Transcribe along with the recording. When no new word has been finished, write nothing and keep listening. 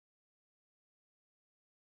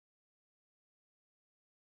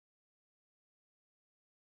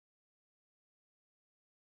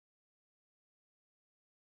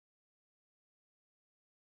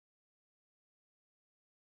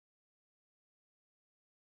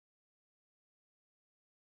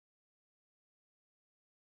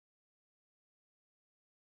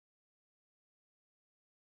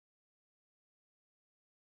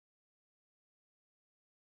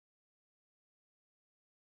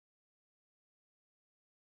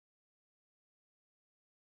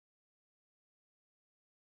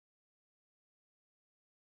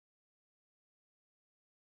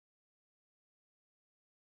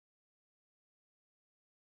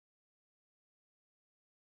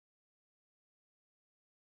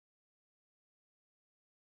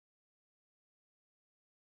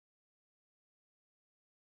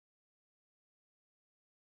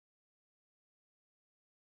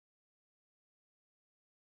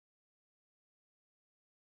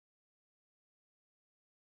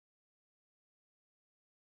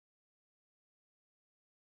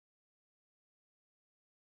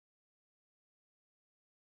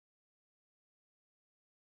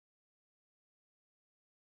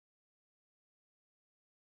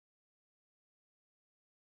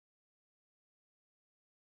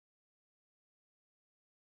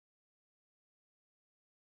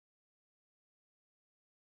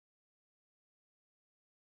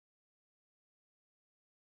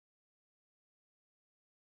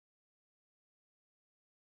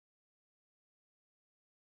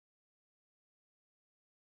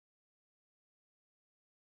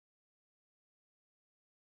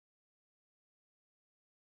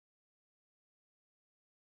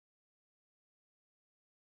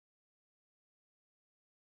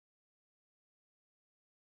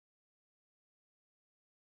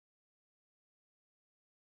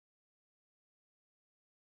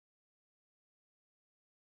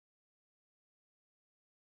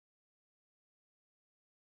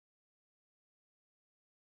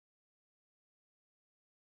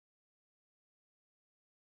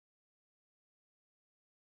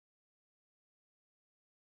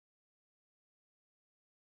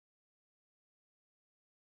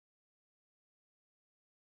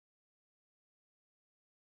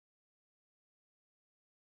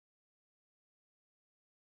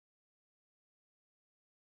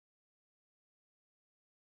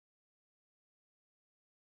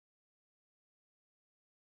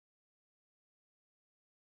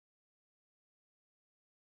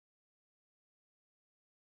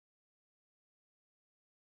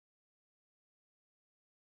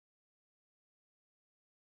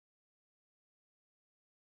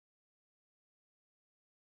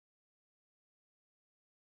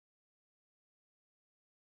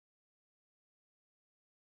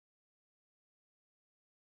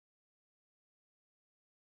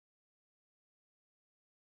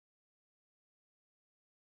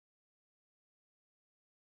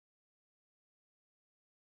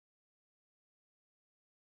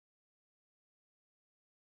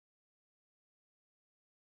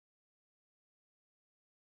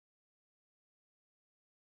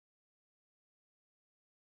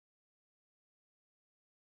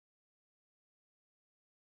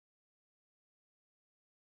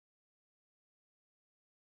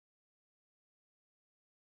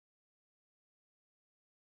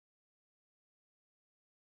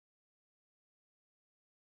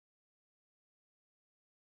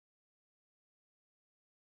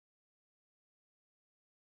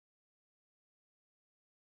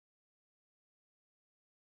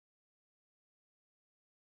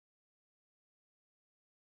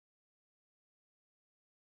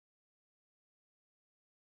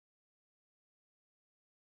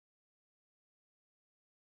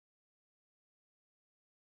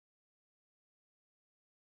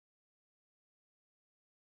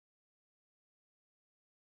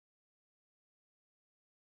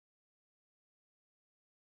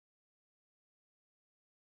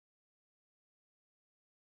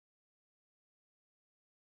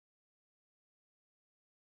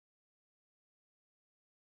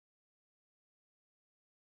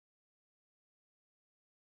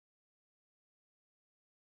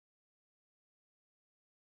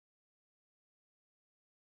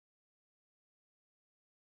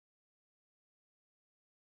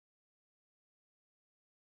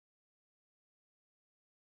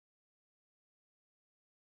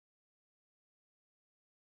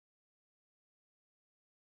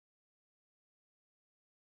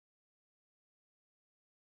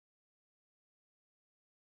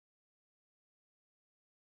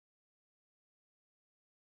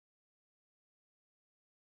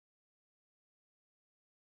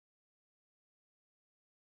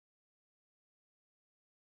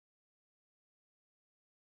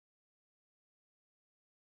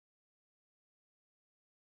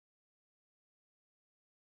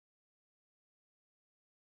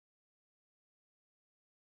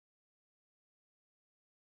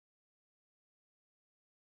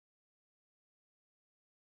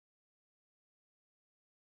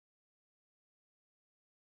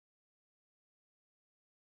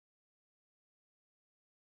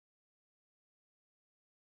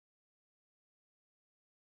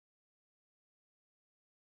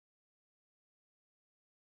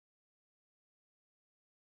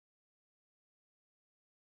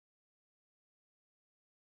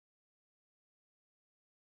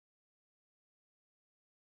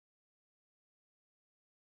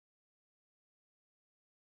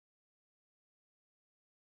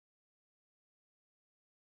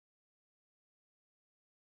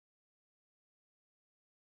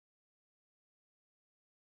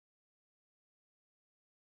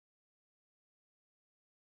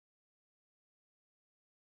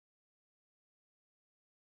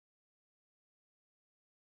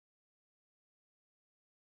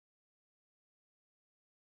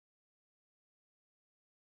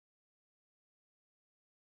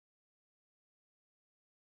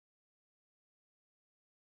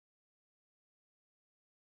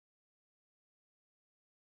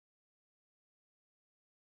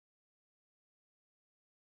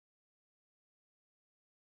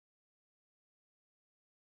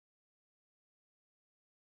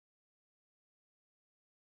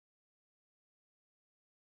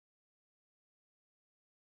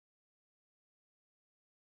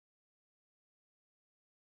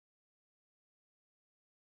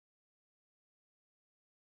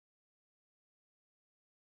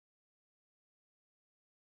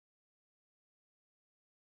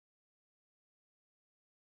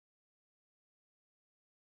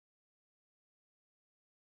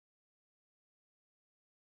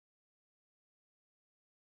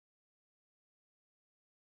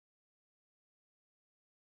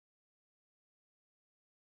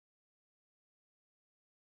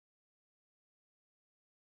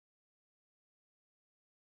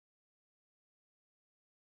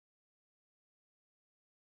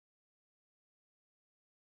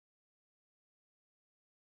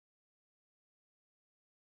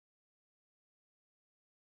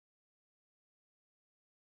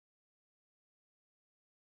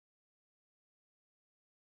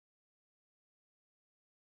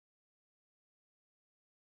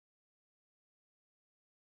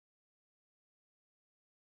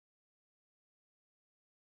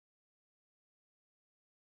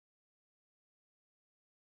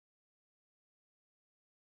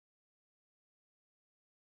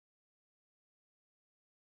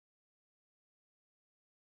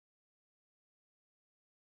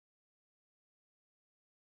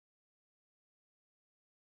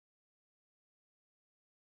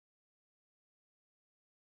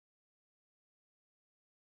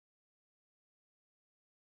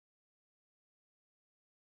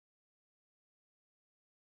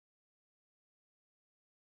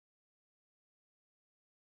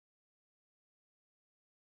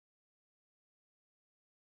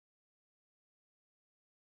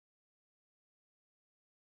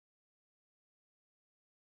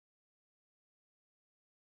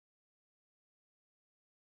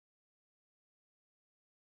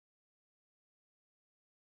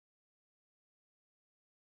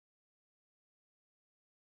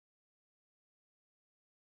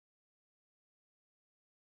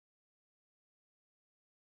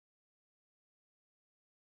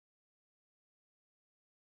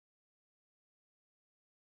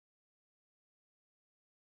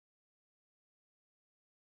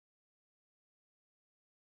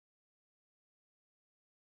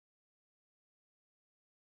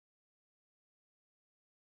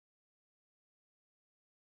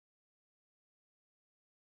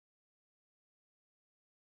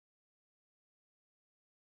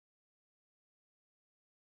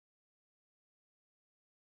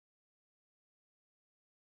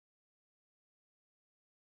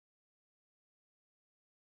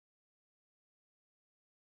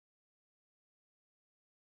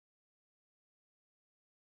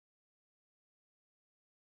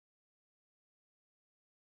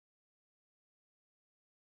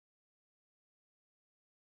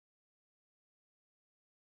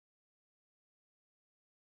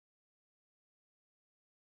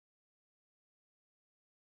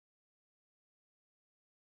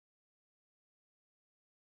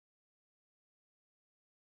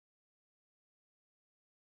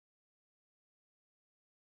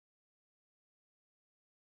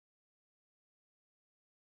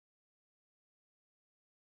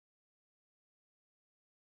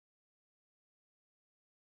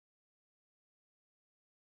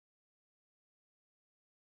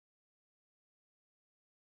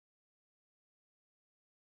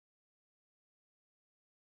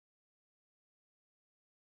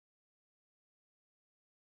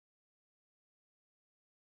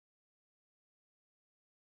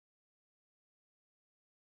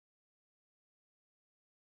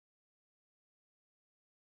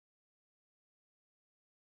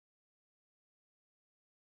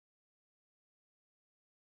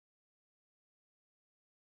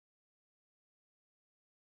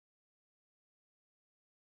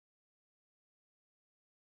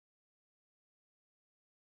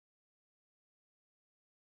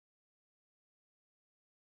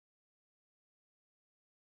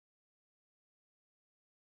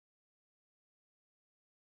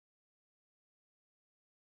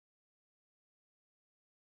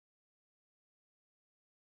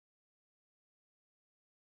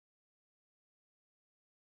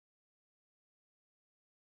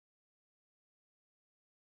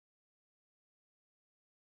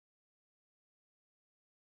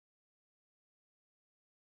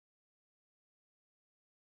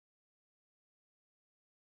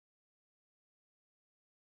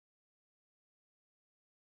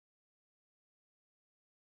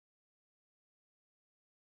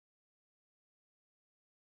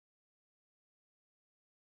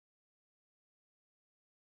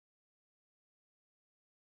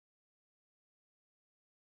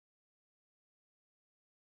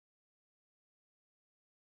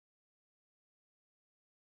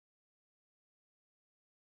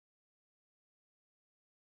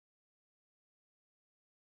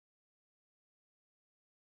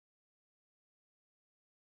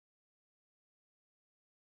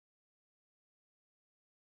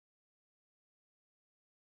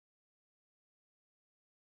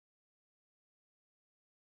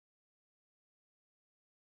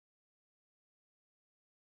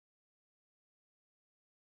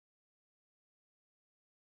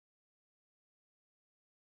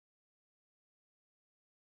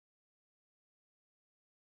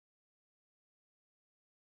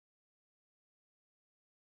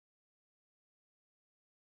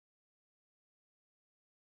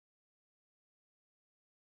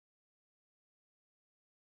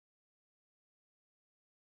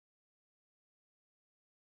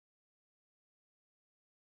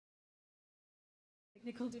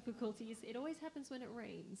Technical difficulties. It always happens when it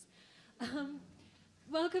rains.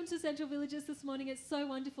 Welcome to Central Villages this morning. It's so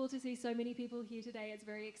wonderful to see so many people here today. It's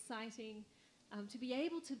very exciting to be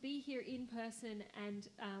able to be here in person, and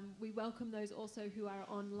we welcome those also who are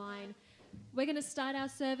online. We're going to start our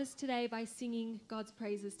service today by singing God's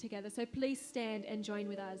praises together. So please stand and join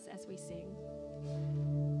with us as we sing.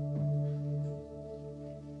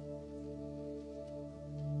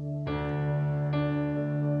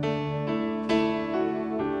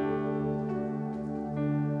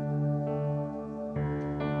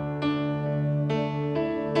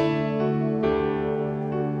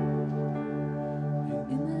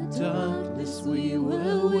 We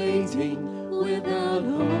were waiting without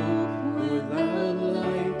hope, without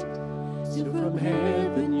light, till from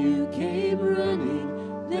heaven you came running.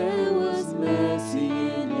 There was mercy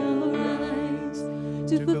in your eyes,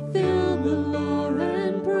 to fulfill the law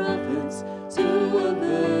and prophets. To a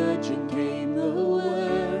virgin came the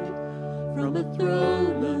word, from a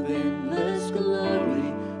throne of endless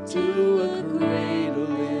glory to a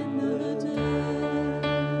cradle in the dirt.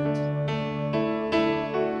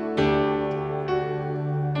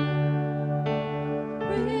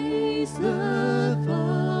 Praise the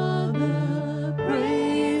Father,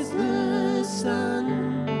 praise the Son,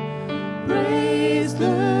 praise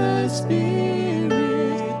the Spirit,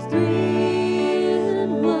 three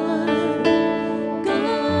in one.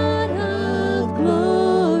 God of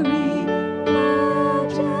glory,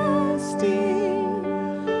 majesty,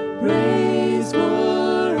 praise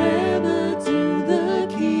forever to the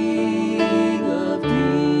King of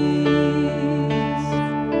Kings.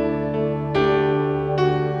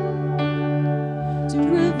 To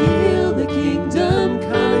reveal the kingdom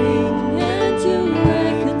coming and to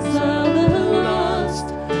reconcile the lost,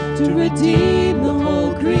 to redeem the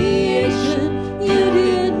whole creation. You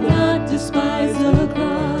did not despise the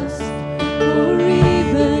cross, for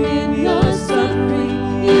even in your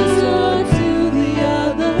suffering you saw to the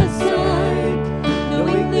other side,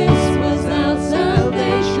 knowing this was our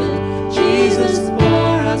salvation. Jesus, for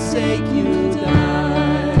our sake you died.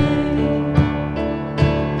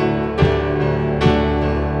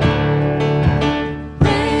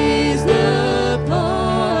 Praise the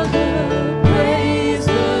Father, praise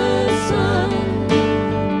the Son,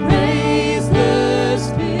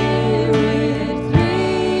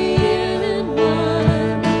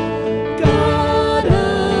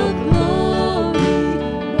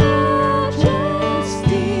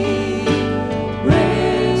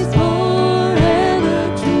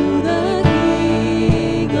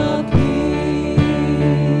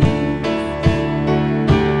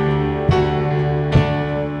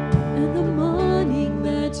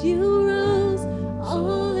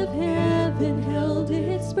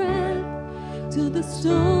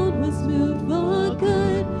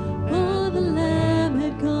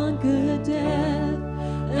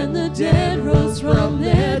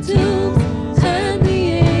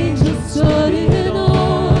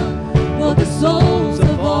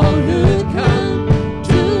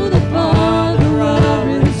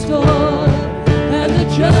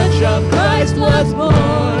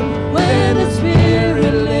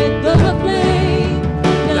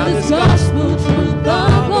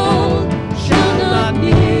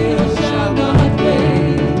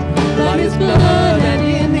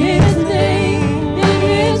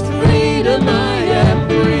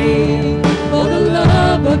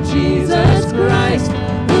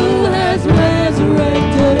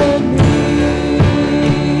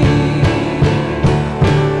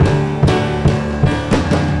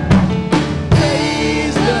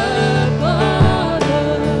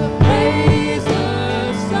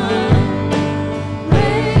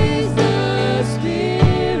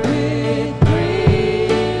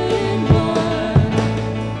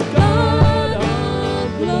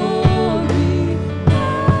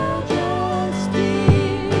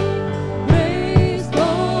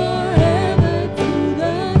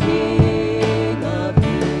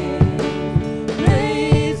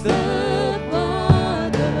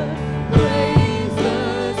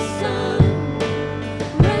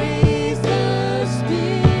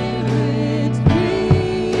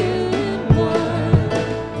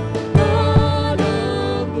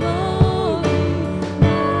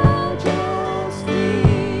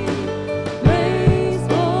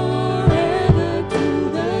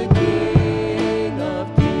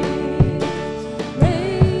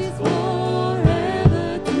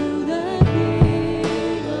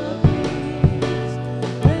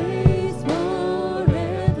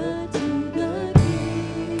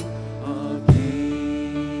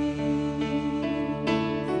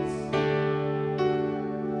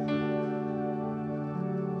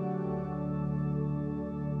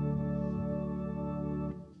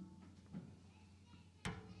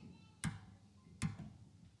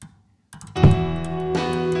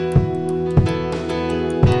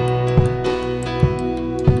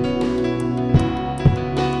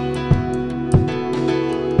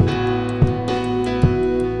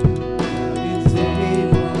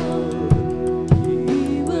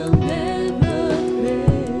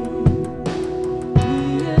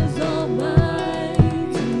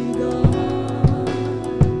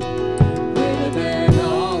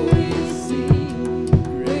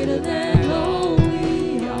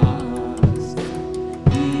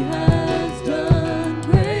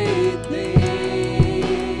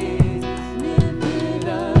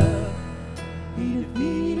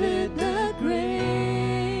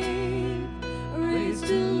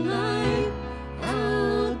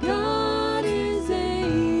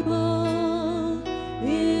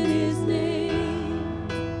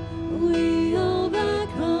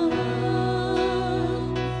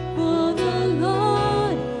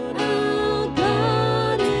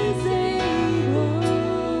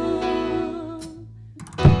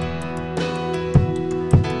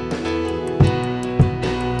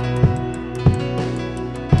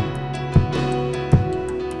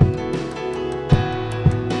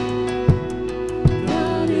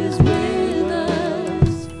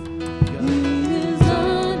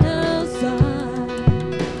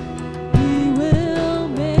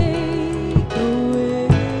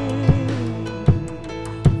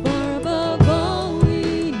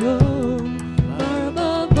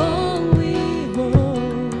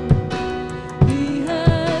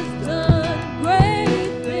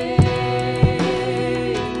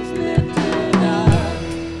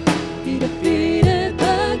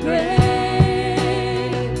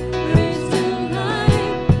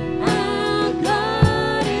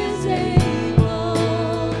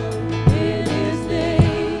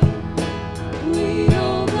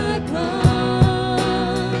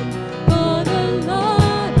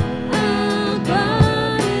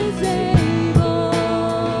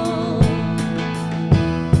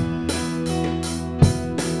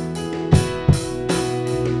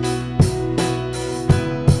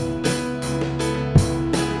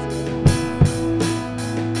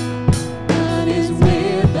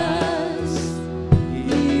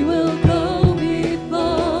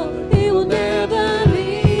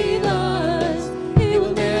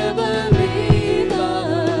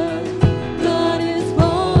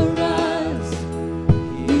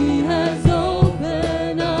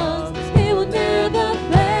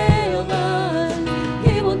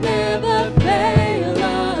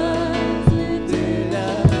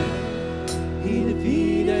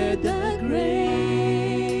 defeated the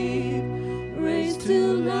grave, raised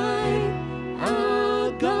to life.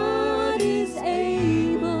 Our God is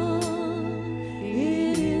able.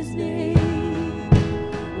 In His name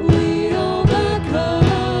we overcome.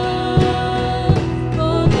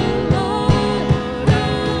 For the Lord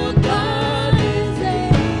our God is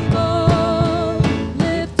able.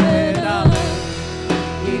 Lifted up,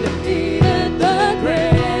 He defeated the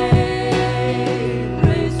grave,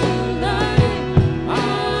 raised to life.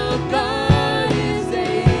 Our God is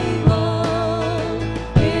able.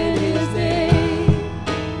 In His name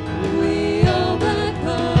we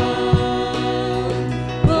overcome.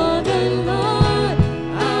 For the Lord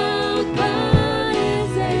our God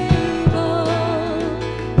is able.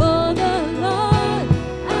 For the Lord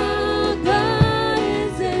our God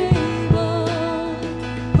is able.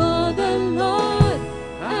 For the Lord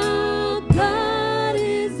our God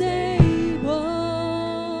is able.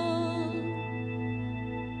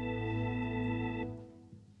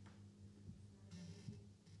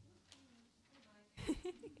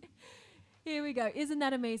 Here we go. Isn't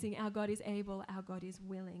that amazing? Our God is able, our God is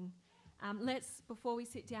willing. Let's, before we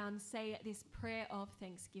sit down, say this prayer of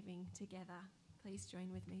thanksgiving together. Please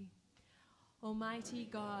join with me. Almighty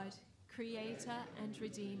God, Creator and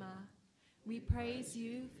Redeemer, we praise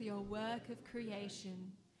you for your work of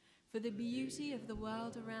creation, for the beauty of the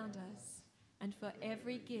world around us, and for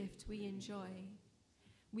every gift we enjoy.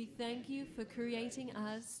 We thank you for creating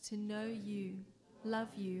us to know you,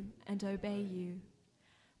 love you, and obey you.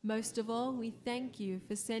 Most of all, we thank you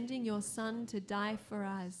for sending your Son to die for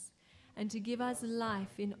us and to give us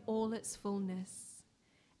life in all its fullness.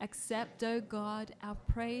 Accept, O God, our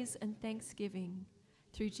praise and thanksgiving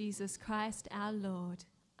through Jesus Christ our Lord.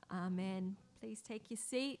 Amen. Please take your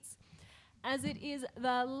seats. As it is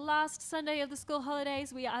the last Sunday of the school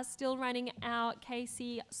holidays, we are still running our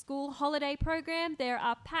KC school holiday program. There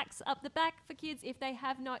are packs up the back for kids if they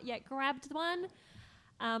have not yet grabbed one.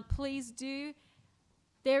 Please do.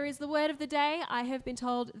 There is the word of the day. I have been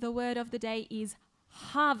told the word of the day is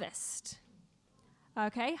harvest.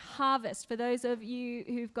 Okay, harvest. For those of you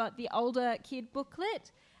who've got the older kid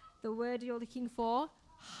booklet, the word you're looking for,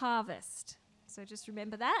 harvest. So just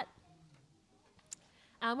remember that.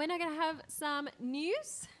 We're now going to have some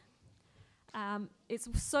news. It's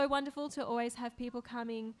so wonderful to always have people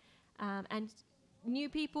coming and new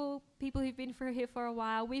people who've been here for a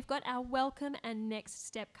while. We've got our welcome and next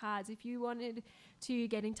step cards. If you wanted to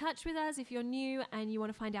get in touch with us, if you're new and you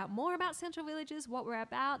want to find out more about Central Villages, what we're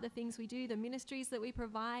about, the things we do, the ministries that we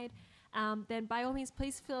provide, then by all means,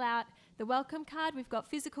 please fill out the welcome card. We've got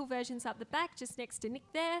physical versions up the back just next to Nick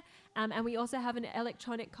there, and we also have an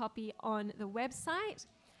electronic copy on the website.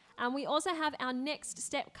 We also have our next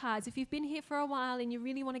step cards. If you've been here for a while and you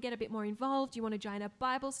really want to get a bit more involved, you want to join a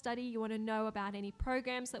Bible study, you want to know about any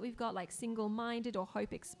programs that we've got like Single Minded or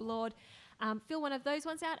Hope Explored, fill one of those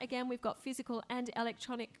ones out. Again, we've got physical and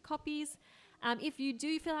electronic copies. If you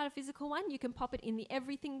do fill out a physical one, you can pop it in the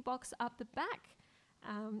everything box up the back.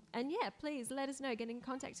 And yeah, please let us know, get in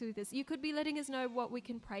contact with us. You could be letting us know what we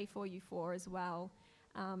can pray for you for as well.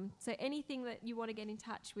 So anything that you want to get in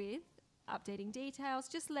touch with, updating details,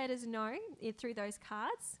 just let us know through those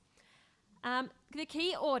cards. The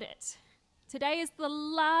key audit. Today is the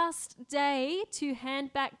last day to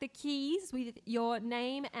hand back the keys with your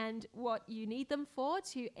name and what you need them for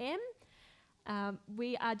to M.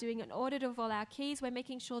 We are doing an audit of all our keys. We're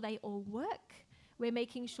making sure they all work. We're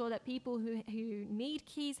making sure that people who need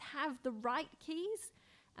keys have the right keys.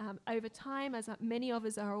 Over time, as many of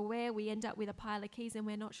us are aware, we end up with a pile of keys and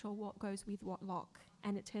we're not sure what goes with what lock.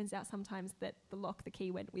 And it turns out sometimes that the lock the key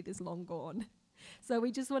went with is long gone. So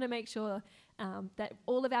we just want to make sure that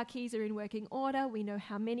all of our keys are in working order. We know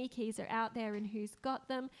how many keys are out there and who's got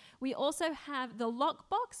them. We also have the lock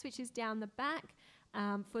box, which is down the back,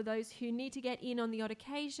 for those who need to get in on the odd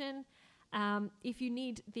occasion. If you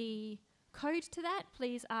need the code to that,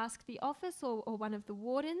 please ask the office or one of the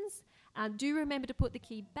wardens. Do remember to put the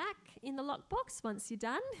key back in the lock box once you're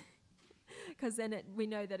done, because then we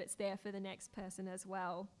know that it's there for the next person as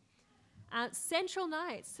well. Central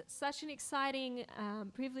Nights, such an exciting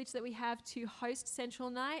privilege that we have to host Central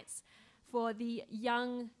Nights for the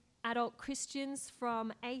young adult Christians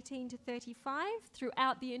from 18 to 35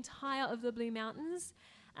 throughout the entire of the Blue Mountains.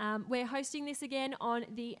 We're hosting this again on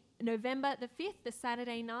the November the 5th, the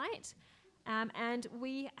Saturday night. And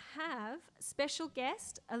we have special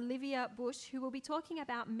guest Olivia Bush, who will be talking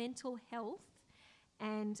about mental health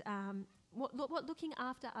and what looking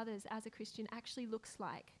after others as a Christian actually looks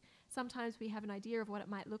like. Sometimes we have an idea of what it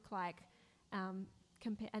might look like, and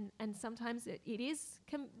sometimes it is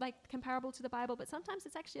comparable to the Bible, but sometimes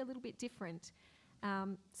it's actually a little bit different.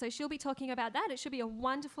 So she'll be talking about that. It should be a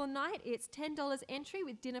wonderful night. It's $10 entry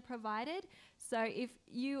with dinner provided. So if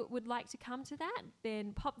you would like to come to that,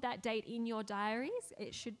 then pop that date in your diaries.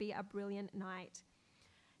 It should be a brilliant night.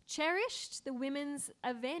 Cherished, the women's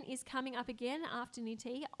event, is coming up again, afternoon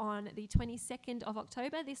tea, on the 22nd of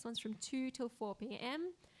October. This one's from 2 till 4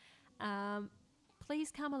 p.m.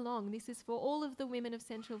 Please come along. This is for all of the women of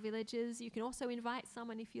Central Villages. You can also invite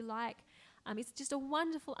someone if you like. It's just a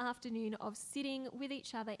wonderful afternoon of sitting with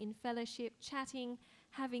each other in fellowship, chatting,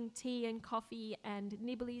 having tea and coffee and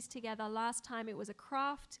nibblies together. Last time it was a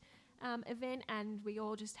craft event, and we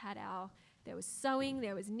all just had there was sewing,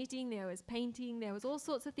 there was knitting, there was painting, there was all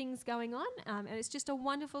sorts of things going on. And it's just a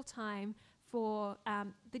wonderful time for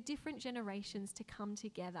the different generations to come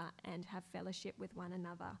together and have fellowship with one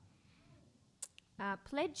another.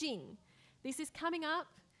 Pledging. This is coming up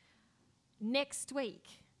next week.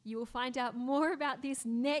 You will find out more about this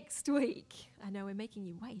next week. I know we're making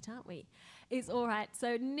you wait, aren't we? It's all right.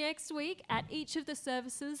 So next week at each of the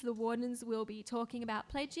services, the wardens will be talking about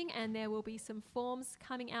pledging, and there will be some forms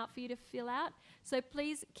coming out for you to fill out. So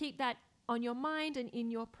please keep that on your mind and in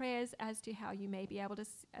your prayers as to how you may be able to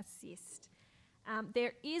assist.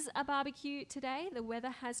 There is a barbecue today. The weather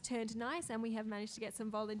has turned nice, and we have managed to get some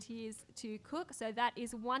volunteers to cook. So that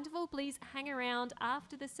is wonderful. Please hang around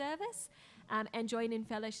after the service and join in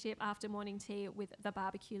fellowship after morning tea with the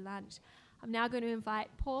barbecue lunch. I'm now going to invite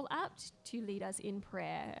Paul up to lead us in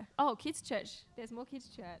prayer. Oh, Kids Church. There's more Kids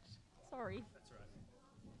Church. Sorry. That's right.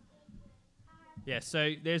 Yeah,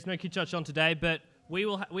 so there's no Kids Church on today, but we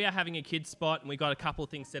are having a kids spot, and we got a couple of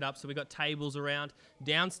things set up. So we got tables around.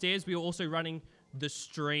 Downstairs, we are also running the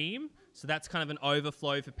stream. So that's kind of an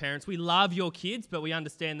overflow for parents. We love your kids, but we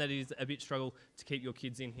understand that it is a bit struggle to keep your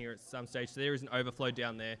kids in here at some stage. So there is an overflow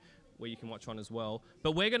down there where you can watch one as well.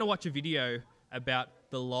 But we're going to watch a video about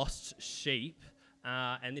the lost sheep.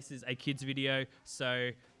 And this is a kids video.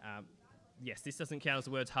 So yes, this doesn't count as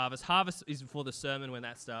the words harvest. Harvest is before the sermon when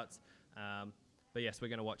that starts. But yes, we're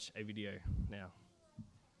going to watch a video now.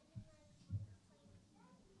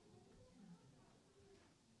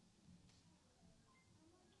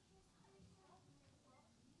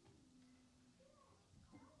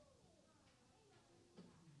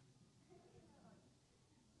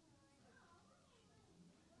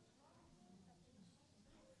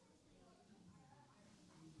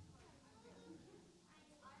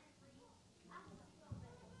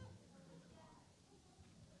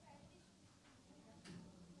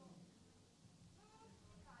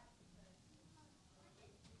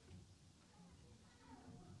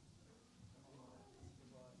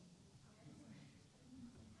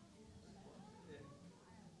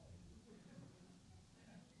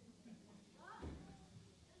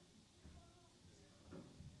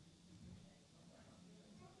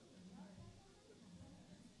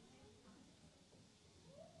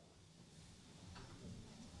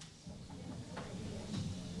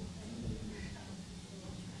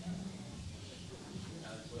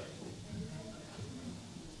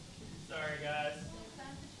 Sorry, guys.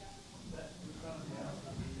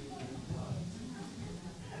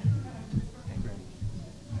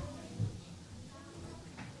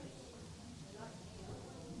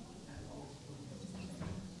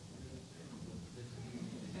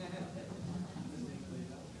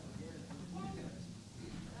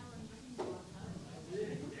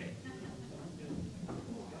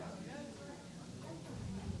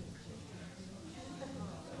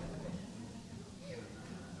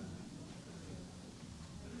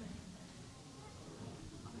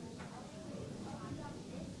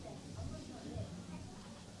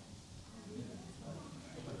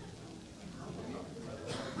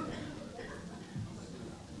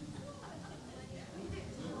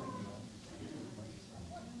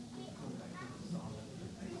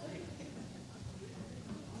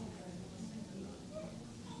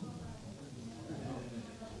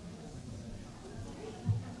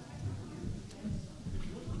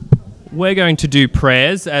 We're going to do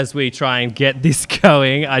prayers as we try and get this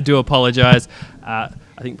going. I do apologise. I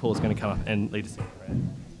think Paul's going to come up and lead us in prayer.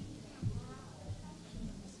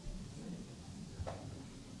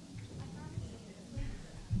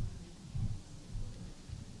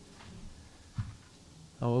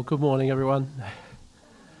 Oh, well, good morning, everyone.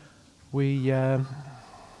 We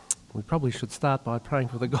probably should start by praying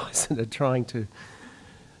for the guys that are trying to.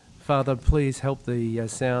 Father, please help the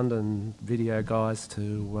sound and video guys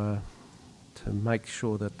to make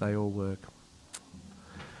sure that they all work.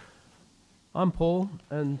 I'm Paul,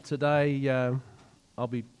 and today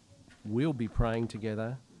we'll be praying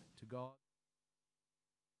together to God.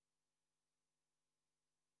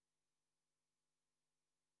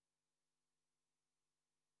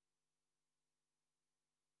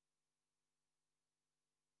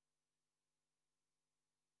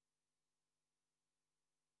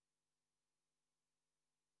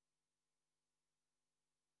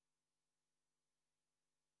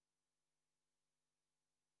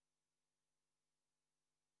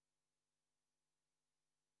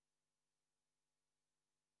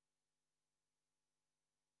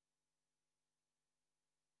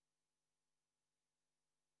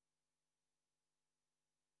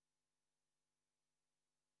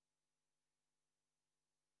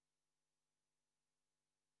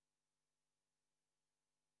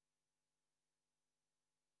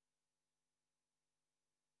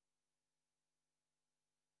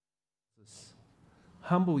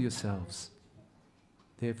 Humble yourselves,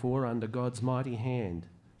 therefore, under God's mighty hand,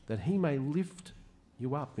 that he may lift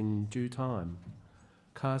you up in due time.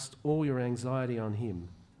 Cast all your anxiety on him,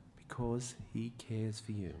 because he cares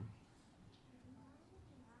for you.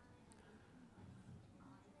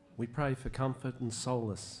 We pray for comfort and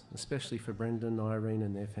solace, especially for Brendan, Irene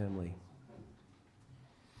and their family.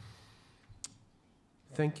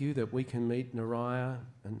 Thank you that we can meet Nariah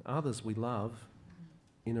and others we love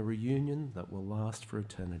in a reunion that will last for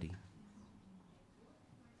eternity.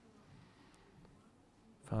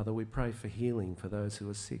 Father, we pray for healing for those who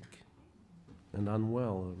are sick and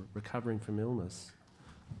unwell or recovering from illness,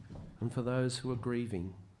 and for those who are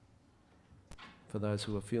grieving, for those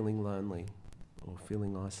who are feeling lonely or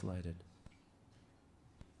feeling isolated.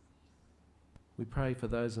 We pray for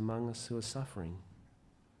those among us who are suffering.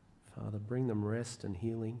 Father, bring them rest and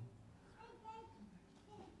healing.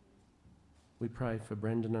 We pray for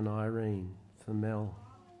Brendan and Irene, for Mel,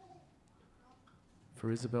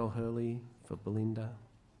 for Isabel Hurley, for Belinda.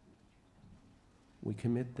 We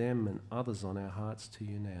commit them and others on our hearts to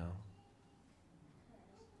you now.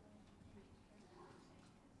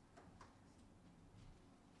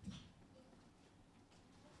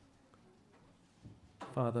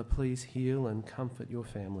 Father, please heal and comfort your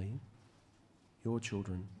family, your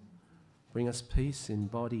children. Bring us peace in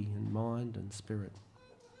body and mind and spirit.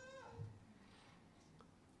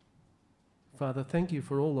 Father, thank you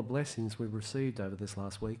for all the blessings we've received over this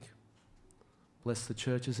last week. Bless the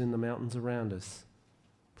churches in the mountains around us.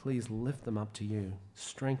 Please lift them up to you.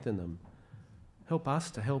 Strengthen them. Help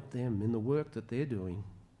us to help them in the work that they're doing.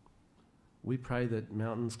 We pray that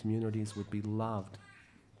mountains communities would be loved,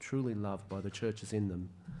 truly loved by the churches in them,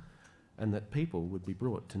 and that people would be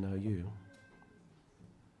brought to know you.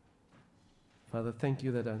 Father, thank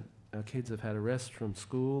you that our kids have had a rest from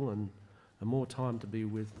school and more time to be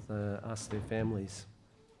with us, their families.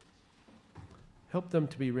 Help them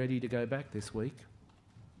to be ready to go back this week.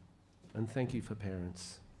 And thank you for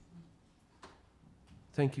parents.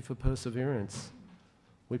 Thank you for perseverance.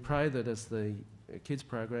 We pray that as the kids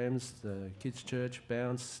programs, the kids church,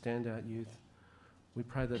 Bounce, Standout Youth, we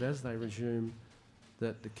pray that as they resume,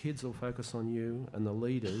 that the kids will focus on you and the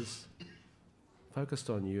leaders focused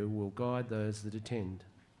on you will guide those that attend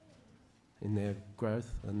in their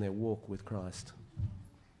growth and their walk with Christ.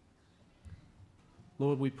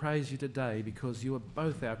 Lord, we praise you today because you are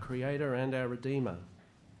both our Creator and our Redeemer.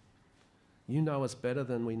 You know us better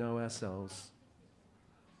than we know ourselves.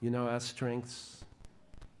 You know our strengths.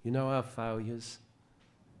 You know our failures.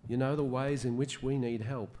 You know the ways in which we need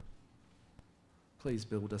help. Please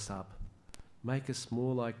build us up. Make us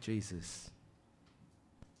more like Jesus.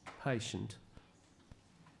 Patient,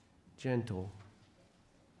 gentle,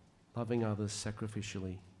 loving others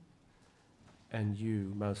sacrificially, and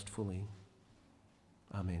you most fully.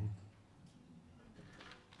 Amen.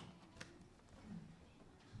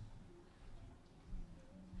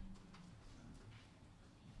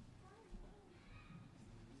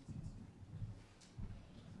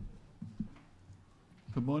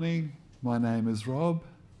 Good morning. My name is Rob.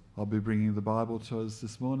 I'll be bringing the Bible to us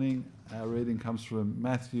this morning. Our reading comes from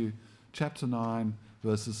Matthew chapter 9,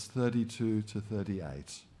 verses 32 to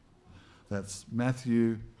 38. That's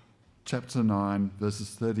Matthew chapter 9, verses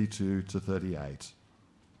 32 to 38.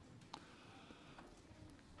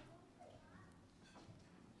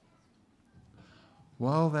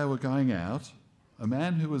 While they were going out, a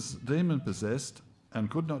man who was demon-possessed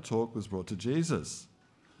and could not talk was brought to Jesus.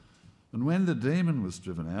 And when the demon was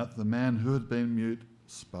driven out, the man who had been mute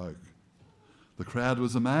spoke. The crowd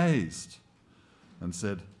was amazed and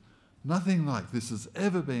said, "Nothing like this has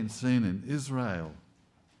ever been seen in Israel."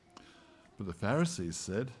 But the Pharisees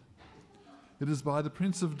said, "It is by the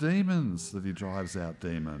prince of demons that he drives out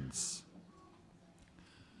demons."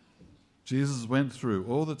 Jesus went through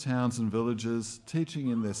all the towns and villages, teaching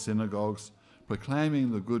in their synagogues,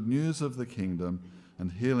 proclaiming the good news of the kingdom,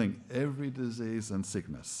 and healing every disease and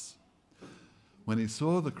sickness. When he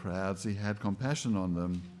saw the crowds, he had compassion on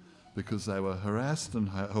them, because they were harassed and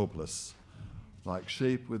helpless, like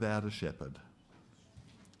sheep without a shepherd.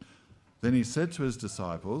 Then he said to his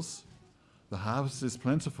disciples, "The harvest is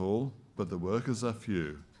plentiful, but the workers are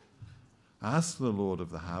few. Ask the Lord of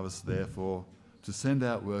the harvest, therefore, to send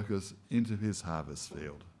out workers into his harvest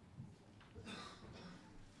field."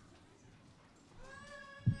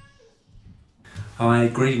 Hi,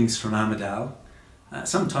 greetings from Armidale.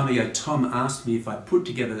 Some time ago, Tom asked me if I'd put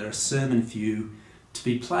together a sermon for you to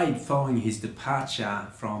be played following his departure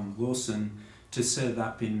from Wilson to serve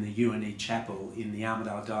up in the UNE chapel in the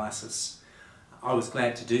Armidale diocese. I was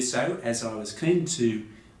glad to do so, as I was keen to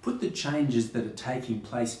put the changes that are taking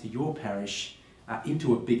place for your parish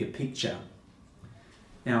into a bigger picture.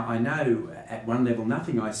 Now, I know at one level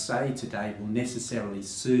nothing I say today will necessarily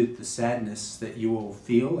soothe the sadness that you all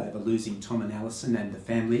feel over losing Tom and Alison and the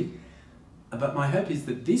family, but my hope is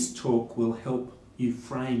that this talk will help you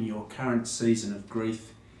frame your current season of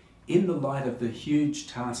grief in the light of the huge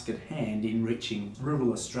task at hand in reaching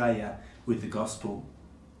rural Australia with the gospel.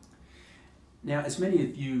 Now, as many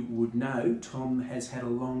of you would know, Tom has had a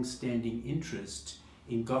long-standing interest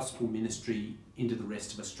in gospel ministry into the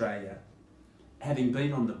rest of Australia. Having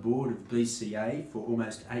been on the board of BCA for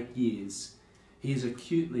almost 8 years, he is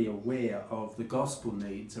acutely aware of the gospel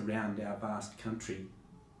needs around our vast country.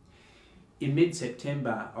 In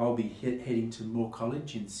mid-September, I'll be heading to Moore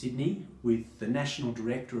College in Sydney with the National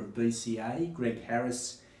Director of BCA, Greg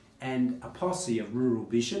Harris, and a posse of rural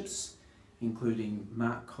bishops, including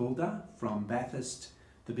Mark Calder from Bathurst,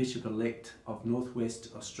 the Bishop-elect of North West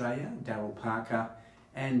Australia, Darryl Parker,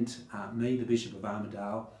 and me, the Bishop of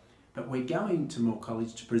Armidale. But we're going to Moore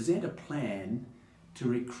College to present a plan to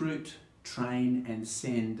recruit, train and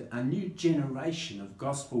send a new generation of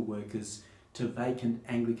gospel workers to vacant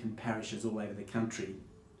Anglican parishes all over the country.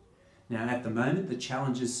 Now, at the moment, the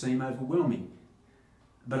challenges seem overwhelming,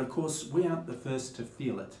 but of course, we aren't the first to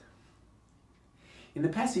feel it. In the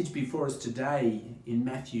passage before us today, in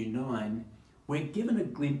Matthew 9, we're given a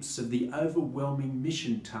glimpse of the overwhelming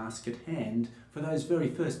mission task at hand for those very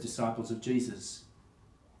first disciples of Jesus.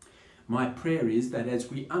 My prayer is that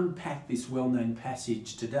as we unpack this well-known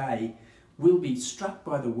passage today, we'll be struck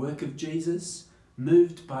by the work of Jesus,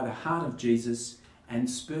 moved by the heart of Jesus, and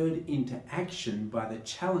spurred into action by the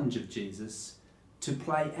challenge of Jesus to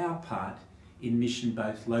play our part in mission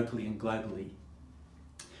both locally and globally.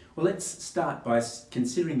 Well, let's start by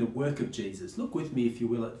considering the work of Jesus. Look with me, if you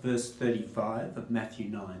will, at verse 35 of Matthew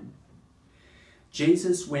 9.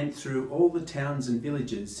 Jesus went through all the towns and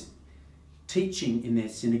villages, teaching in their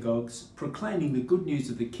synagogues, proclaiming the good news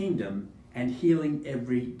of the kingdom, and healing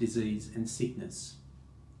every disease and sickness.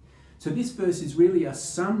 So this verse is really a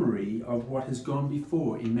summary of what has gone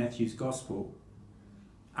before in Matthew's Gospel.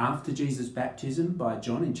 After Jesus' baptism by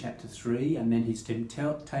John in chapter 3 and then his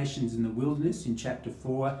temptations in the wilderness in chapter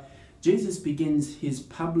 4, Jesus begins his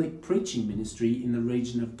public preaching ministry in the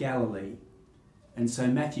region of Galilee. And so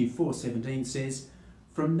Matthew 4:17 says,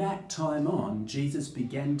 "From that time on, Jesus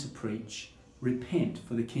began to preach, 'Repent,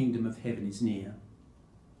 for the kingdom of heaven is near.'"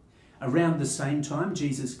 Around the same time,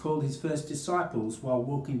 Jesus called his first disciples while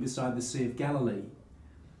walking beside the Sea of Galilee.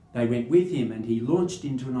 They went with him and he launched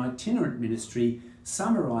into an itinerant ministry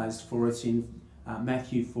summarised for us in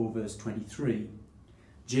Matthew 4 verse 23.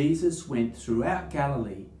 Jesus went throughout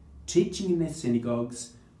Galilee, teaching in their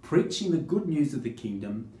synagogues, preaching the good news of the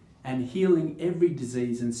kingdom, and healing every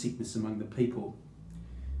disease and sickness among the people.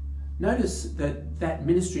 Notice that that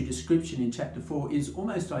ministry description in chapter 4 is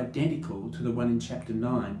almost identical to the one in chapter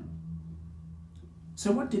 9.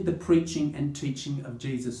 So what did the preaching and teaching of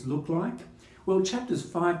Jesus look like? Well, chapters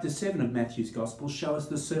 5 to 7 of Matthew's Gospel show us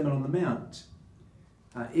the Sermon on the Mount.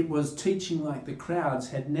 It was teaching like the crowds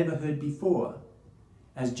had never heard before,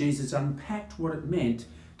 as Jesus unpacked what it meant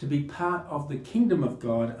to be part of the kingdom of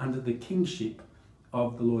God under the kingship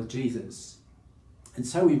of the Lord Jesus. And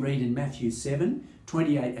so we read in Matthew 7,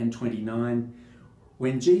 28 and 29,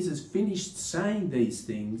 when Jesus finished saying these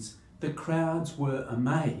things, the crowds were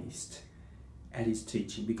amazed at his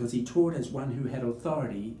teaching, because he taught as one who had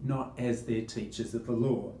authority, not as their teachers of the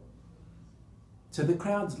law. So the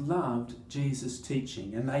crowds loved Jesus'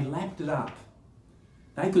 teaching and they lapped it up.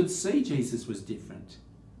 They could see Jesus was different.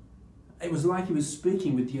 It was like he was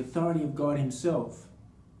speaking with the authority of God himself.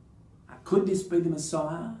 Could this be the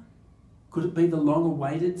Messiah? Could it be the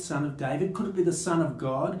long-awaited Son of David? Could it be the Son of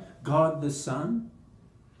God, God the Son?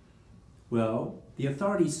 Well, the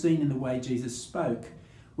authority seen in the way Jesus spoke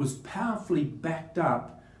was powerfully backed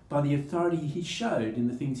up by the authority he showed in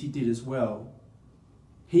the things he did as well.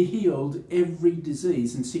 He healed every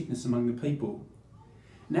disease and sickness among the people.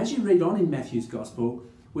 And as you read on in Matthew's Gospel,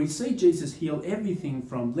 we see Jesus heal everything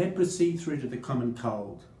from leprosy through to the common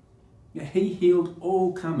cold. He healed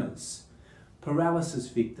all comers, paralysis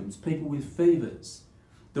victims, people with fevers,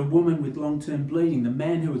 the woman with long-term bleeding, the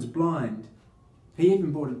man who was blind. He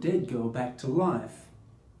even brought a dead girl back to life.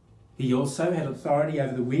 He also had authority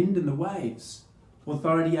over the wind and the waves,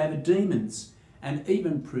 authority over demons, and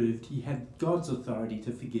even proved he had God's authority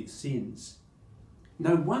to forgive sins.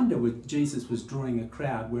 No wonder Jesus was drawing a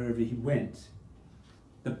crowd wherever he went.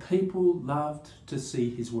 The people loved to see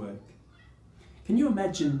his work. Can you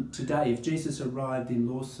imagine today if Jesus arrived in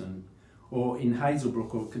Lawson or in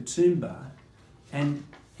Hazelbrook or Katoomba and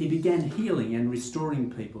he began healing and restoring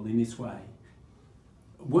people in this way.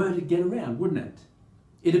 Word would get around, wouldn't it?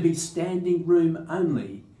 It'd be standing room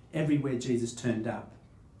only everywhere Jesus turned up.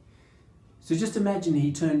 So just imagine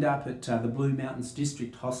he turned up at the Blue Mountains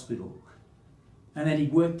District Hospital, and then he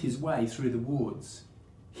worked his way through the wards,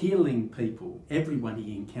 healing people, everyone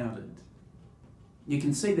he encountered. You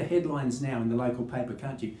can see the headlines now in the local paper,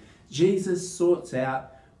 can't you? Jesus sorts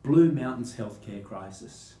out Blue Mountains healthcare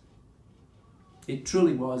crisis. It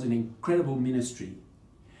truly was an incredible ministry.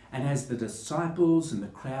 And as the disciples and the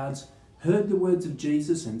crowds heard the words of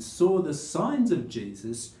Jesus and saw the signs of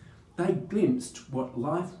Jesus, they glimpsed what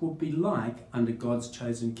life would be like under God's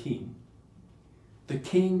chosen king. The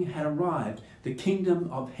king had arrived. The kingdom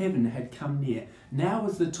of heaven had come near. Now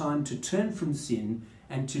was the time to turn from sin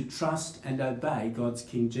and to trust and obey God's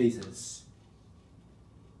King Jesus.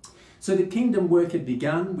 So the kingdom work had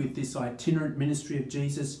begun with this itinerant ministry of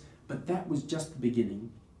Jesus, but that was just the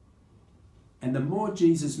beginning. And the more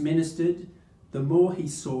Jesus ministered, the more he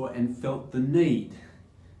saw and felt the need.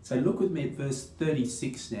 So look with me at verse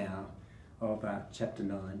 36 now of chapter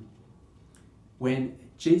 9. When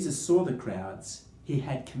Jesus saw the crowds, he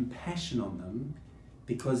had compassion on them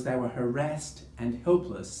because they were harassed and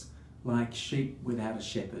helpless like sheep without a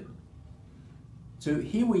shepherd. So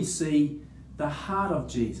here we see the heart of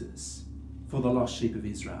Jesus for the lost sheep of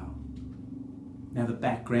Israel. Now the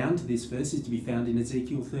background to this verse is to be found in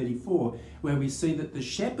Ezekiel 34, where we see that the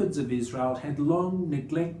shepherds of Israel had long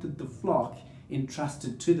neglected the flock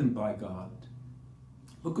entrusted to them by God.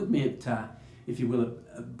 Look with me at, if you will,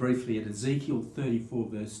 briefly at Ezekiel 34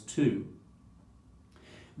 verse 2.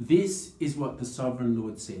 This is what the sovereign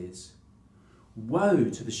Lord says. Woe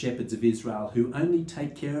to the shepherds of Israel who only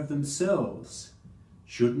take care of themselves.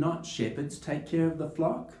 Should not shepherds take care of the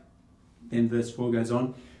flock? Then verse 4 goes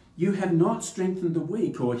on. You have not strengthened the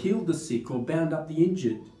weak or healed the sick or bound up the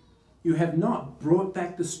injured. You have not brought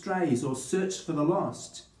back the strays or searched for the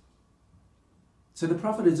lost. So the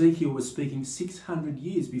prophet Ezekiel was speaking 600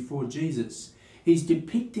 years before Jesus. He's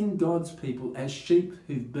depicting God's people as sheep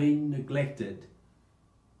who've been neglected.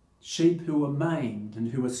 Sheep who were maimed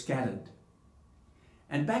and who were scattered.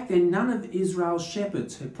 And back then, none of Israel's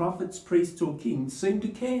shepherds, her prophets, priests or kings, seemed to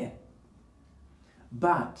care.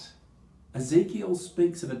 But Ezekiel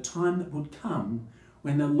speaks of a time that would come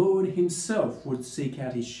when the Lord himself would seek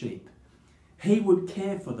out his sheep. He would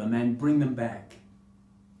care for them and bring them back.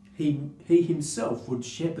 He himself would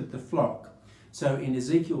shepherd the flock. So in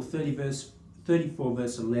Ezekiel 34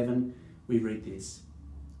 verse 11, we read this.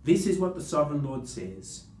 This is what the sovereign Lord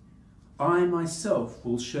says. I myself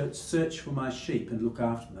will search for my sheep and look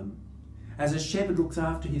after them. As a shepherd looks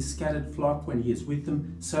after his scattered flock when he is with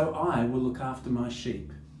them, so I will look after my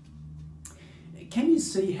sheep. Can you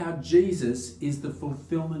see how Jesus is the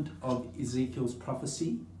fulfillment of Ezekiel's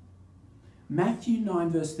prophecy? Matthew 9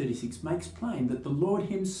 verse 36 makes plain that the Lord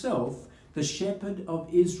himself, the shepherd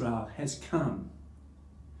of Israel, has come.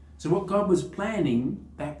 So what God was planning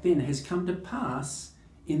back then has come to pass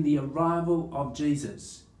in the arrival of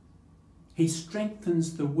Jesus. He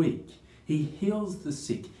strengthens the weak. He heals the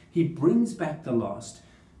sick. He brings back the lost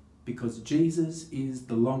because Jesus is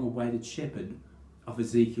the long-awaited shepherd of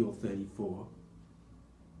Ezekiel 34.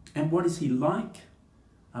 And what is he like?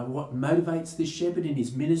 What motivates this shepherd in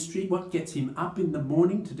his ministry? What gets him up in the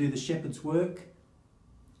morning to do the shepherd's work?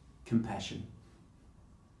 Compassion.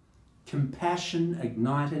 Compassion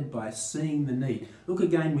ignited by seeing the need. Look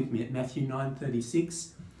again with me at Matthew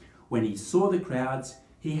 9:36. When he saw the crowds,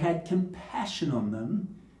 he had compassion on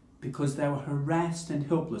them because they were harassed and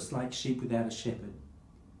helpless like sheep without a shepherd.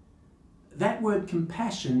 That word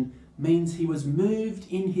compassion means he was moved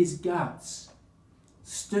in his guts,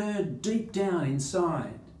 stirred deep down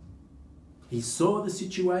inside. He saw the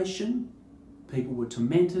situation. People were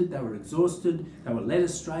tormented, they were exhausted, they were led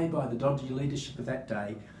astray by the dodgy leadership of that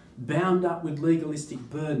day, bound up with legalistic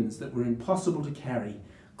burdens that were impossible to carry,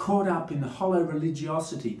 caught up in the hollow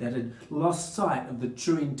religiosity that had lost sight of the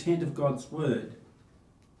true intent of God's word.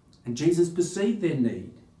 And Jesus perceived their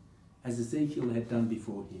need, as Ezekiel had done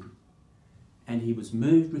before him. And he was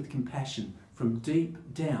moved with compassion from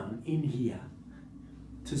deep down in here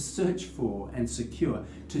to search for and secure,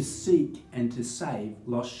 to seek and to save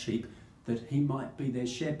lost sheep, that he might be their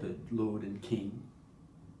shepherd, Lord and King.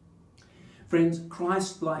 Friends,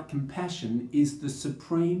 Christ-like compassion is the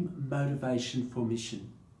supreme motivation for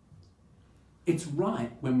mission. It's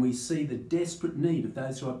right when we see the desperate need of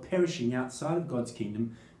those who are perishing outside of God's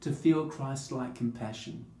kingdom to feel Christ-like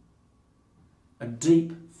compassion. A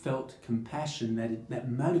deep felt compassion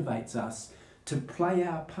that motivates us to play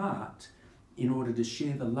our part in order to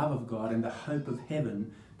share the love of God and the hope of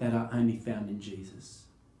heaven that are only found in Jesus.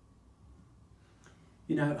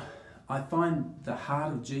 You know, I find the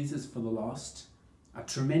heart of Jesus for the lost are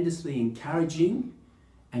tremendously encouraging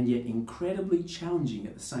and yet incredibly challenging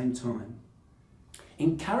at the same time.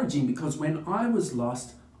 Encouraging because when I was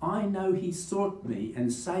lost, I know he sought me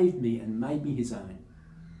and saved me and made me his own.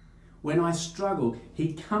 When I struggle,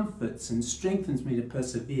 he comforts and strengthens me to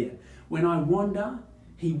persevere. When I wander,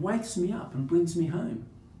 he wakes me up and brings me home.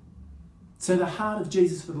 So the heart of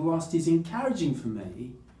Jesus for the lost is encouraging for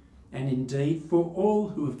me, and indeed for all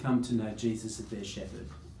who have come to know Jesus as their shepherd.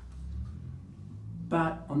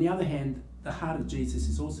 But on the other hand, the heart of Jesus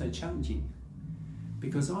is also challenging,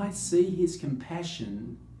 because I see his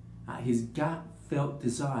compassion, his gut-felt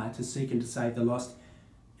desire to seek and to save the lost,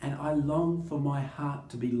 and I long for my heart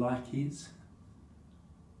to be like his.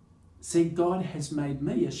 See, God has made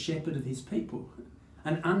me a shepherd of his people,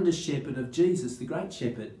 an under-shepherd of Jesus, the great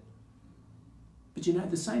shepherd. But you know,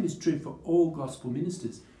 the same is true for all gospel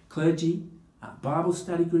ministers, clergy, Bible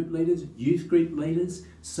study group leaders, youth group leaders,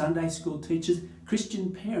 Sunday school teachers,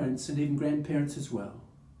 Christian parents, and even grandparents as well.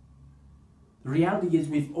 The reality is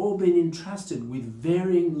we've all been entrusted with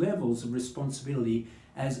varying levels of responsibility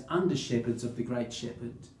as under-shepherds of the great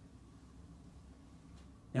shepherd.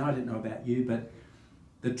 Now, I don't know about you, but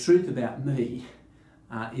the truth about me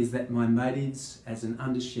is that my motives as an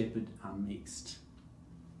under-shepherd are mixed.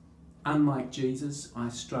 Unlike Jesus, I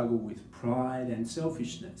struggle with pride and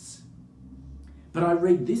selfishness. But I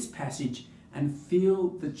read this passage and feel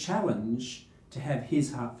the challenge to have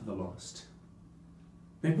his heart for the lost.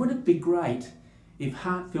 Now, wouldn't it be great if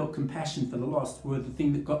heartfelt compassion for the lost were the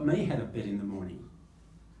thing that got me out of bed in the morning?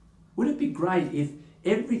 Would it be great if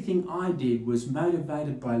everything I did was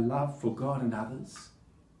motivated by love for God and others?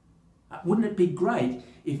 Wouldn't it be great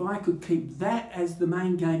if I could keep that as the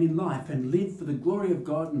main game in life and live for the glory of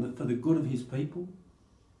God and for the good of his people?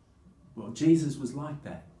 Well, Jesus was like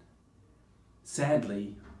that.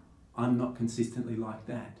 Sadly, I'm not consistently like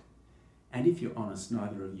that. And if you're honest,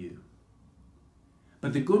 neither are you.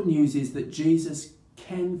 But the good news is that Jesus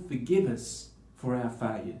can forgive us for our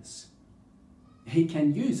failures. He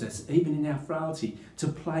can use us, even in our frailty, to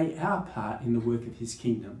play our part in the work of his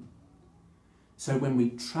kingdom. So when we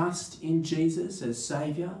trust in Jesus as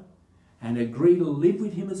Saviour and agree to live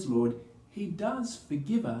with him as Lord, he does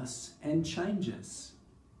forgive us and change us.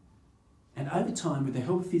 And over time, with the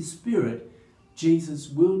help of his Spirit, Jesus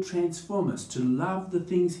will transform us to love the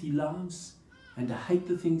things he loves and to hate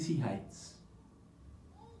the things he hates.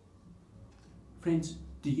 Friends,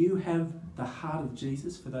 do you have the heart of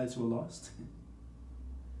Jesus for those who are lost?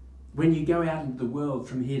 When you go out into the world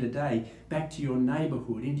from here today, back to your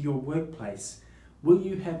neighbourhood, into your workplace, will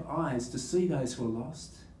you have eyes to see those who are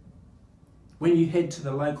lost? When you head to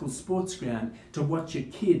the local sports ground to watch your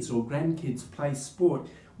kids or grandkids play sport,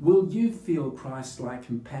 will you feel Christ-like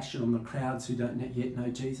compassion on the crowds who don't yet know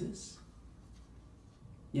Jesus?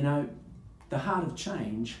 You know, the heart of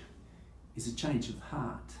change is a change of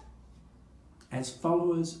heart. As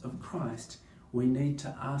followers of Christ, we need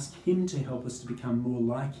to ask him to help us to become more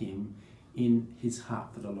like him in his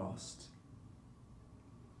heart for the lost.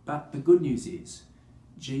 But the good news is,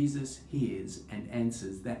 Jesus hears and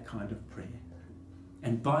answers that kind of prayer.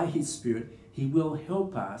 And by his Spirit, he will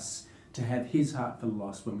help us to have his heart for the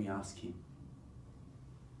lost when we ask him.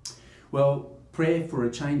 Well, prayer for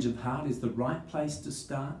a change of heart is the right place to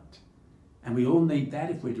start. And we all need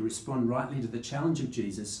that if we're to respond rightly to the challenge of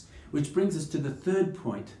Jesus. Which brings us to the third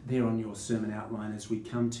point there on your sermon outline as we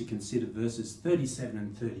come to consider verses 37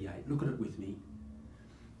 and 38. Look at it with me.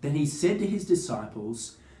 Then he said to his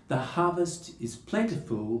disciples, "The harvest is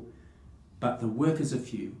plentiful, but the workers are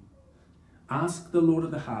few. Ask the Lord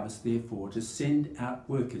of the harvest, therefore, to send out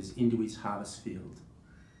workers into his harvest field."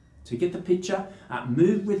 To get the picture,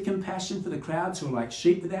 moved with compassion for the crowds who are like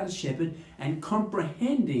sheep without a shepherd, and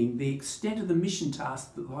comprehending the extent of the mission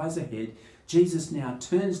task that lies ahead, Jesus now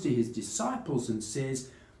turns to his disciples and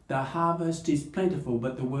says, "The harvest is plentiful,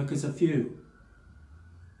 but the workers are few."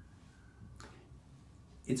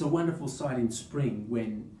 It's a wonderful sight in spring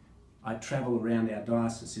when I travel around our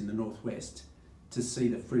diocese in the northwest to see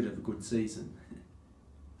the fruit of a good season.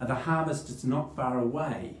 The harvest is not far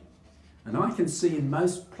away, and I can see in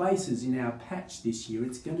most places in our patch this year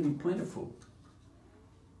it's going to be plentiful.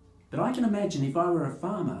 But I can imagine if I were a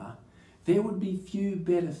farmer, there would be few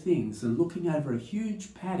better things than looking over a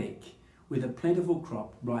huge paddock with a plentiful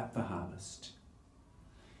crop ripe for harvest.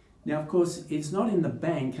 Now, of course, it's not in the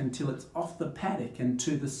bank until it's off the paddock and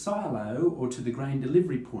to the silo or to the grain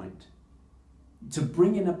delivery point. To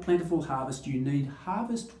bring in a plentiful harvest, you need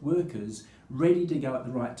harvest workers ready to go at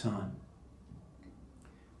the right time.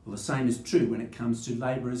 Well, the same is true when it comes to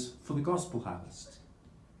labourers for the gospel harvest.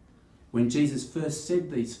 When Jesus first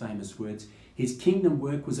said these famous words, his kingdom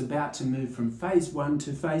work was about to move from phase 1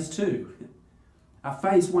 to phase 2.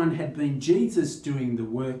 Phase 1 had been Jesus doing the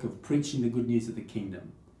work of preaching the good news of the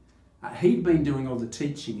kingdom. He'd been doing all the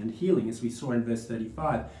teaching and healing, as we saw in verse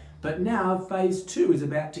 35. But now phase 2 is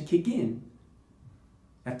about to kick in.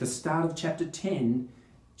 At the start of chapter 10,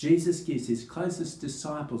 Jesus gives his closest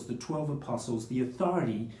disciples, the 12 apostles, the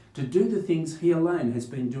authority to do the things he alone has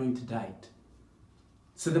been doing to date.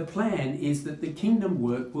 So the plan is that the kingdom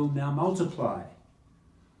work will now multiply.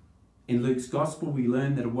 In Luke's gospel, we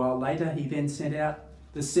learn that a while later he then sent out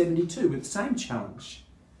the 72 with the same challenge.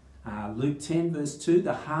 Luke 10 verse 2,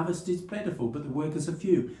 the harvest is plentiful, but the workers are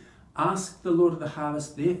few. Ask the Lord of the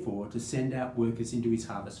harvest, therefore, to send out workers into his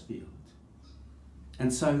harvest field.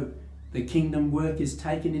 And so the kingdom work is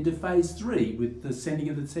taken into phase 3 with the sending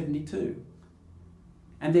of the 72.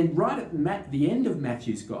 And then right at the end of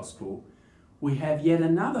Matthew's gospel, we have yet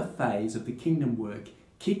another phase of the kingdom work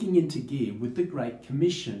kicking into gear with the Great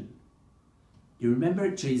Commission. You remember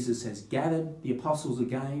Jesus has gathered the apostles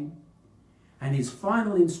again, and his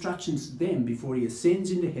final instructions to them before he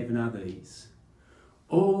ascends into heaven are these: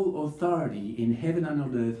 all authority in heaven and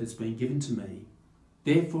on earth has been given to me.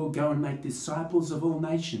 Therefore go and make disciples of all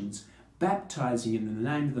nations, baptizing in the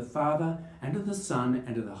name of the Father and of the Son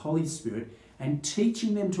and of the Holy Spirit, and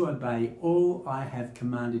teaching them to obey all I have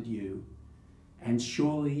commanded you. And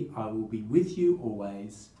surely I will be with you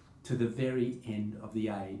always to the very end of the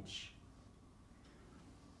age.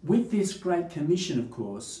 With this Great Commission, of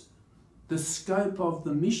course, the scope of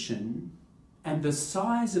the mission and the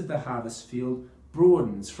size of the harvest field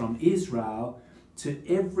broadens from Israel to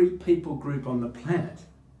every people group on the planet.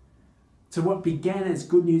 So what began as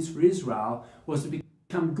good news for Israel was to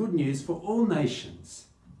become good news for all nations.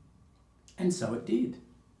 And so it did.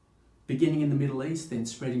 Beginning in the Middle East, then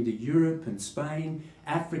spreading to Europe and Spain,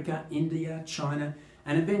 Africa, India, China,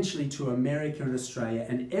 and eventually to America and Australia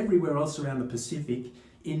and everywhere else around the Pacific,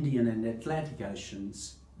 Indian and Atlantic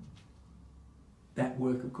Oceans. That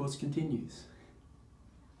work, of course, continues.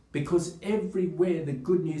 Because everywhere the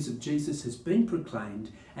good news of Jesus has been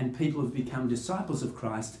proclaimed and people have become disciples of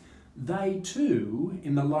Christ, they too,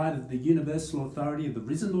 in the light of the universal authority of the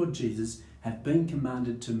risen Lord Jesus, have been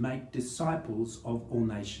commanded to make disciples of all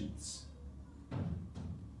nations.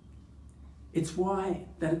 It's why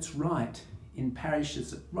that it's right in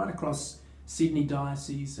parishes right across Sydney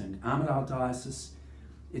Diocese and Armidale Diocese,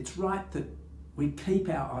 it's right that we keep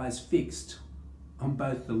our eyes fixed on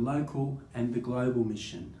both the local and the global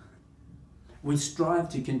mission. We strive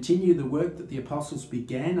to continue the work that the apostles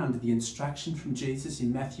began under the instruction from Jesus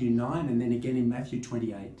in Matthew 9 and then again in Matthew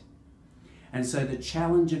 28. And so the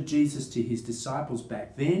challenge of Jesus to his disciples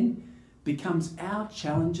back then becomes our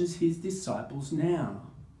challenge as his disciples now.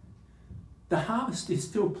 The harvest is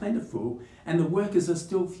still plentiful and the workers are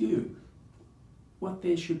still few. What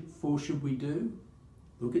therefore should we do?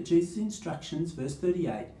 Look at Jesus' instructions, verse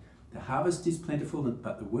 38. The harvest is plentiful,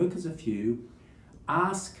 but the workers are few.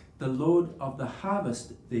 Ask the Lord of the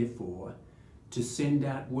harvest, therefore, to send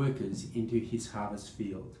out workers into his harvest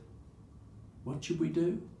field. What should we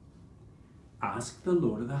do? Ask the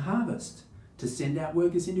Lord of the harvest to send out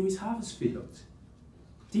workers into his harvest field.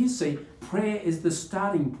 Do you see? Prayer is the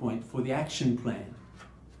starting point for the action plan.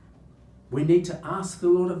 We need to ask the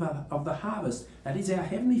Lord of the harvest, that is our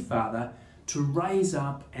Heavenly Father, to raise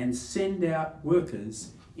up and send out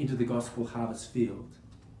workers into the gospel harvest field.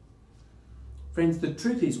 Friends, the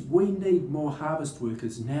truth is we need more harvest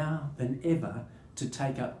workers now than ever to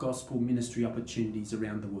take up gospel ministry opportunities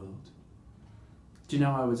around the world. Do you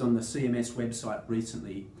know, I was on the CMS website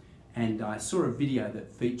recently and I saw a video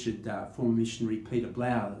that featured former missionary Peter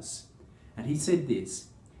Blowers, and he said this: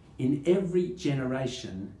 in every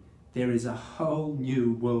generation there is a whole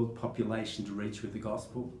new world population to reach with the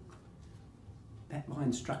gospel. That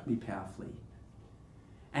line struck me powerfully.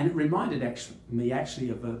 And it reminded me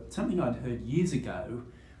of something I'd heard years ago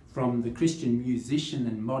from the Christian musician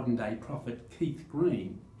and modern day prophet Keith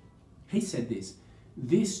Green. He said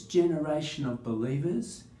this generation of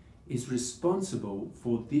believers is responsible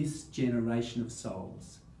for this generation of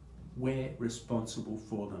souls. We're responsible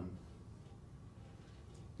for them.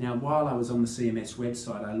 Now, while I was on the CMS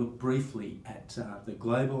website, I looked briefly at the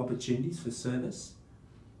global opportunities for service,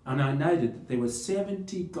 and I noted that there were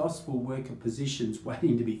 70 gospel worker positions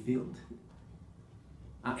waiting to be filled.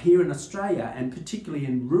 Here in Australia, and particularly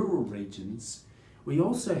in rural regions, we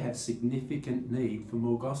also have significant need for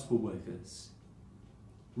more gospel workers.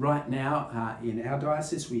 Right now, in our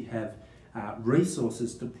diocese, we have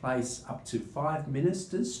resources to place up to 5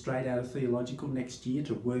 ministers straight out of theological next year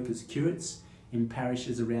to work as curates in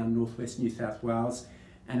parishes around northwest New South Wales,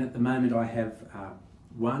 And at the moment I have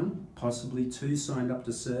one, possibly two signed up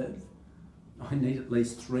to serve. I need at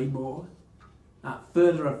least 3 more.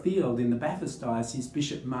 Further afield in the Bathurst Diocese,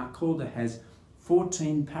 Bishop Mark Calder has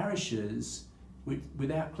 14 parishes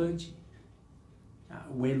without clergy.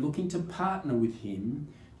 We're looking to partner with him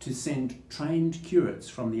to send trained curates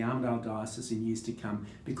from the Armidale Diocese in years to come,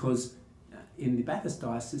 because in the Bathurst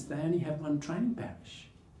Diocese they only have 1 training parish.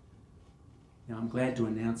 Now I'm glad to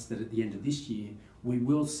announce that at the end of this year we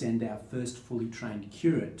will send our first fully trained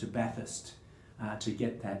curate to Bathurst to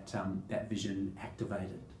get that vision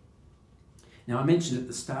activated. Now I mentioned at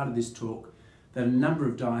the start of this talk that a number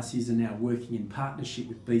of dioceses are now working in partnership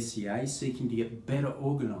with BCA, seeking to get better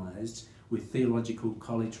organised with theological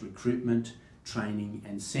college recruitment, training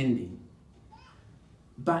and sending.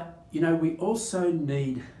 But, you know, we also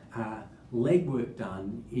need legwork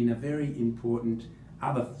done in a very important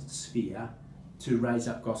other sphere to raise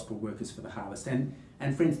up gospel workers for the harvest. And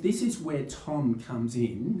friends, this is where Tom comes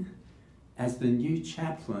in as the new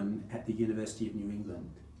chaplain at the University of New England.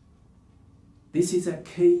 This is a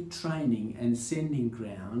key training and sending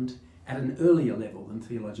ground at an earlier level than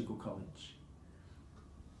theological college.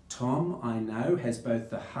 Tom, I know, has both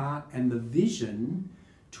the heart and the vision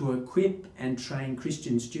to equip and train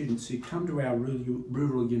Christian students who come to our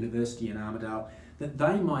rural university in Armidale, that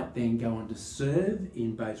they might then go on to serve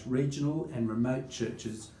in both regional and remote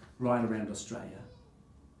churches right around Australia.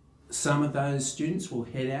 Some of those students will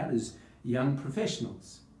head out as young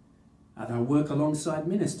professionals. They'll work alongside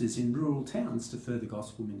ministers in rural towns to further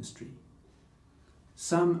gospel ministry.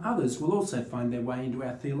 Some others will also find their way into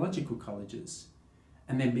our theological colleges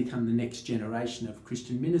and then become the next generation of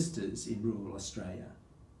Christian ministers in rural Australia.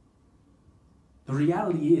 The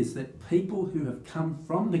reality is that people who have come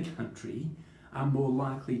from the country are more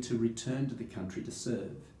likely to return to the country to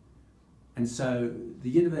serve. And so the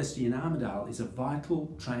University in Armidale is a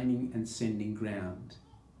vital training and sending ground.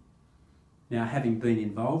 Now, having been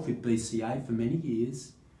involved with BCA for many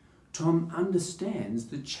years, Tom understands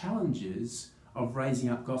the challenges of raising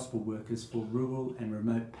up gospel workers for rural and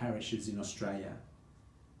remote parishes in Australia.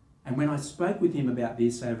 And when I spoke with him about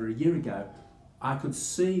this over a year ago, I could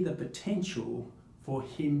see the potential for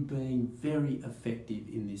him being very effective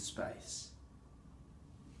in this space.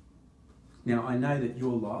 Now, I know that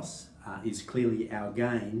your loss is clearly our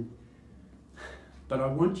gain, but I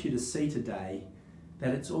want you to see today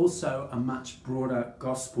that it's also a much broader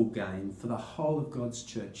gospel gain for the whole of God's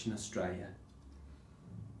church in Australia.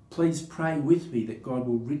 Please pray with me that God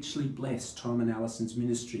will richly bless Tom and Alison's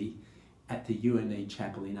ministry at the UNE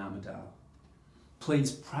Chapel in Armidale.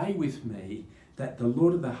 Please pray with me that the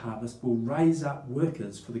Lord of the Harvest will raise up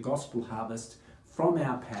workers for the gospel harvest from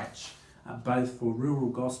our patch, both for rural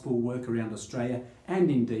gospel work around Australia and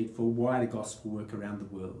indeed for wider gospel work around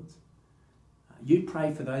the world. You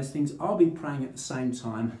pray for those things. I'll be praying at the same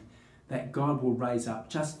time that God will raise up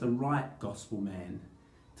just the right gospel man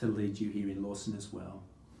to lead you here in Lawson as well.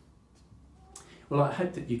 Well, I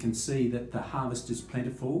hope that you can see that the harvest is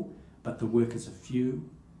plentiful, but the workers are few.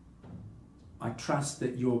 I trust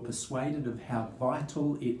that you're persuaded of how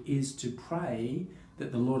vital it is to pray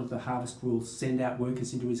that the Lord of the harvest will send out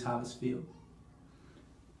workers into his harvest field.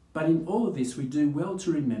 But in all of this, we do well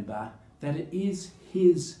to remember that it is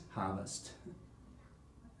his harvest.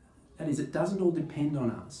 That is, it doesn't all depend on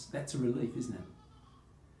us. That's a relief, isn't it?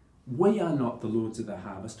 We are not the lords of the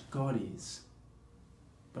harvest, God is.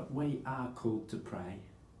 But we are called to pray.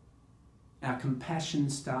 Our compassion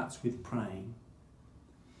starts with praying.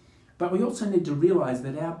 But we also need to realise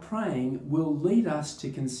that our praying will lead us to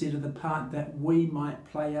consider the part that we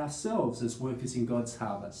might play ourselves as workers in God's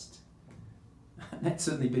harvest. That's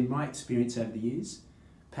certainly been my experience over the years.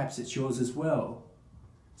 Perhaps it's yours as well.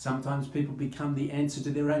 Sometimes people become the answer to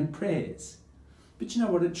their own prayers. But you know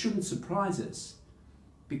what? It shouldn't surprise us,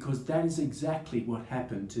 because that is exactly what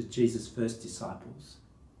happened to Jesus' first disciples.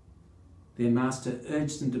 Their master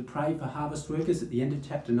urged them to pray for harvest workers at the end of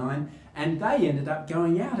chapter 9, and they ended up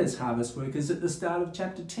going out as harvest workers at the start of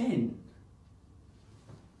chapter 10.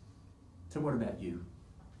 So what about you?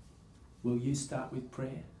 Will you start with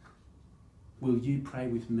prayer? Will you pray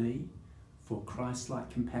with me for Christ-like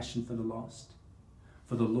compassion for the lost?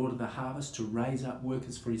 For the Lord of the harvest to raise up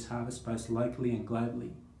workers for his harvest both locally and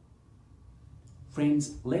globally?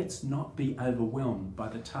 Friends, let's not be overwhelmed by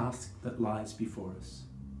the task that lies before us,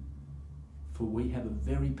 for we have a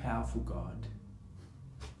very powerful God.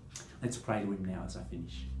 Let's pray to him now as I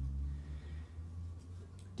finish.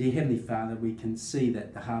 Dear Heavenly Father, we can see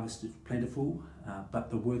that the harvest is plentiful,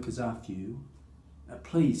 but the workers are few.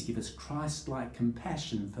 Please give us Christ-like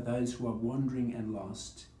compassion for those who are wandering and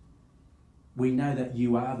lost. We know that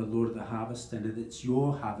you are the Lord of the harvest and that it's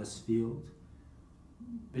your harvest field.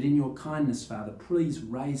 But in your kindness, Father, please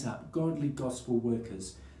raise up godly gospel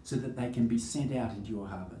workers so that they can be sent out into your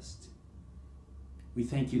harvest. We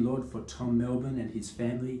thank you, Lord, for Tom Melbourne and his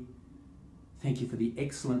family. Thank you for the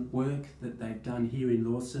excellent work that they've done here in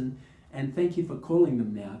Lawson, and thank you for calling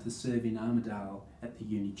them now to serve in Armidale at the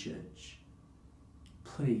Uni Church.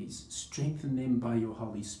 Please strengthen them by your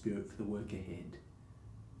Holy Spirit for the work ahead.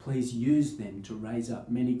 Please use them to raise up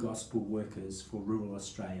many gospel workers for rural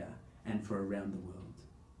Australia and for around the world.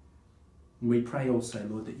 And we pray also,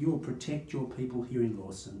 Lord, that you will protect your people here in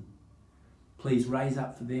Lawson. Please raise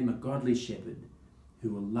up for them a godly shepherd who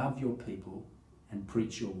will love your people and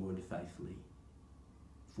preach your word faithfully.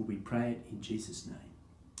 For we pray it in Jesus' name.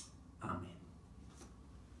 Amen.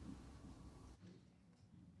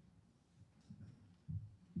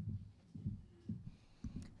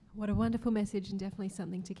 What a wonderful message, and definitely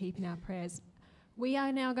something to keep in our prayers. We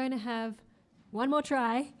are now going to have one more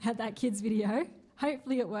try at that kids video.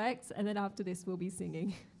 Hopefully it works, and then after this we'll be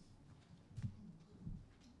singing.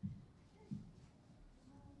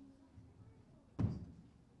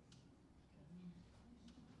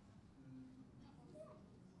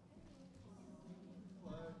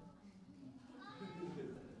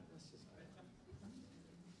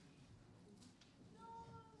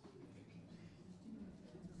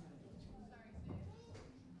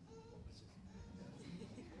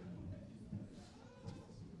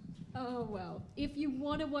 Oh, well, if you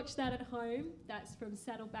want to watch that at home, that's from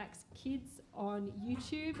Saddleback's Kids on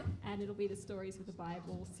YouTube, and it'll be the Stories of the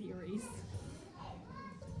Bible series.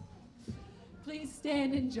 Please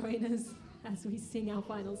stand and join us as we sing our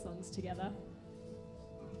final songs together.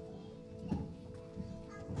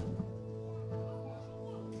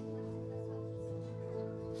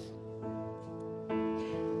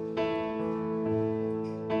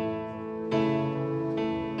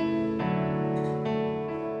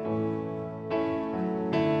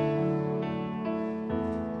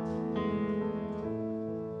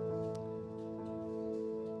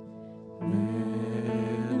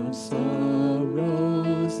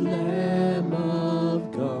 Lamb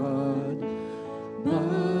of God,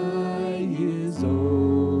 by his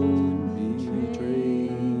own betrayed,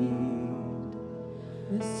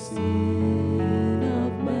 the sin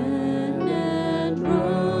of man and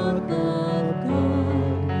wrath of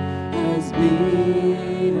God has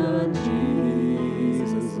been on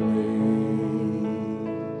Jesus laid.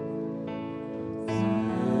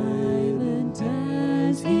 Silent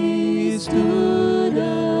as he stood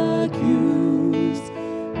accused,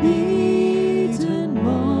 beaten,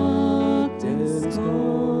 mocked, and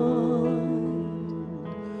scorned,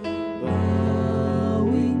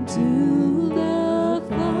 bowing to the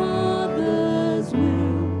Father's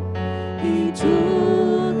will, he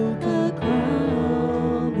took a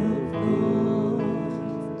crown of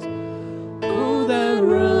thorns. Oh, that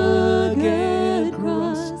rugged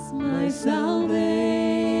cross, my salvation,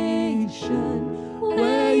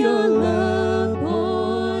 where your love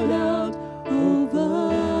poured out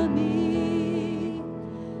over me.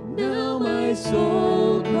 Now my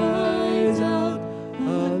soul cries out,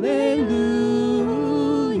 hallelujah,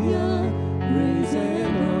 praise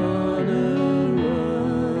and honor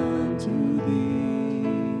unto thee.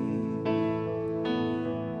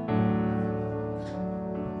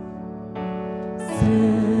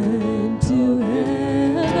 Sent to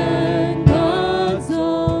heaven, God's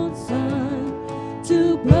own Son,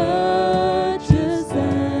 to purchase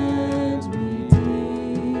and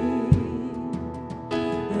redeem,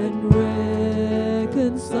 and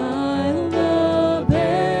reconcile the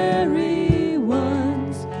very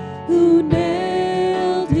ones who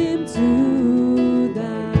nailed him to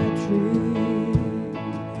that tree.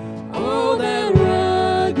 Oh, that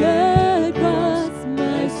rugged cross,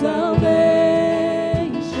 my salvation,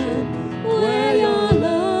 where your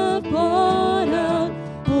love poured out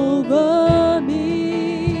over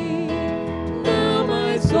me. Now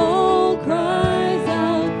my soul cries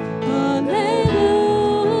out, hallelujah,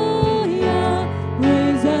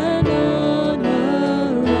 praise and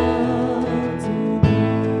honor unto thee.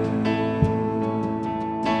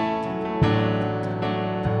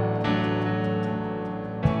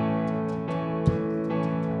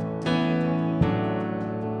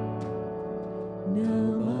 Now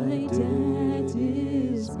my debt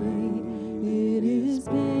is paid, it is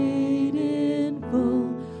paid in full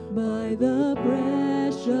by the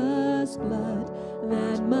precious blood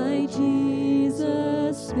that my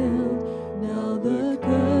Jesus spilled. Now the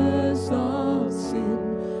curse of sin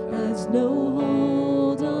has no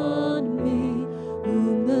hold on me,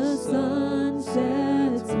 whom the Son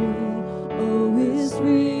sets free, oh, is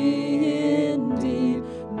free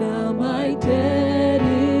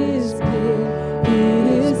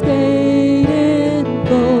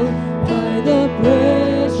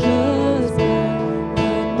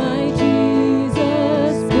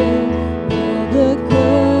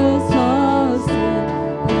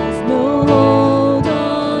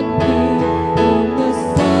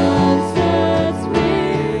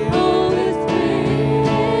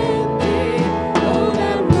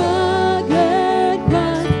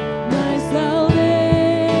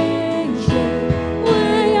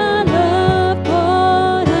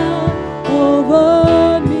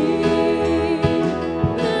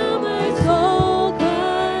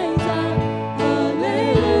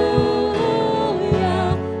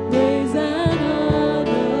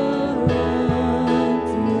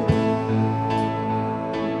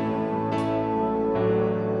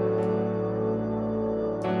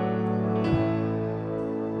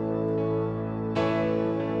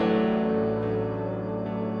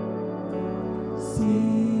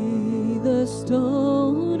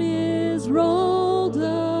stone is rolled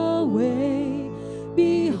away.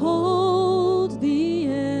 Behold the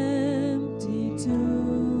empty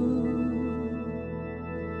tomb.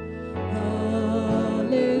 Hallelujah,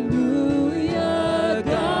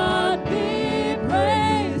 God be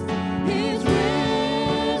praised. He's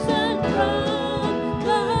risen from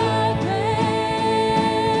the grave.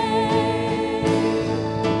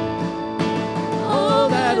 Oh,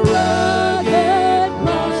 that rugged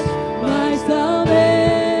cross, my salvation,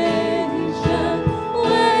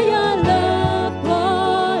 where your love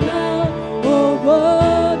poured out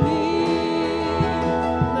over me.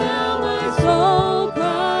 Now my soul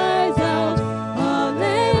cries out, hallelujah,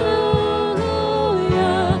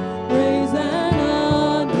 praise and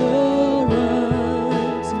honor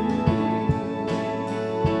unto thee.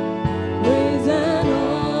 Praise and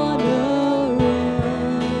honor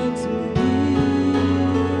unto thee.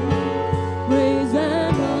 Praise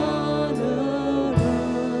and honor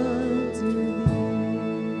unto thee.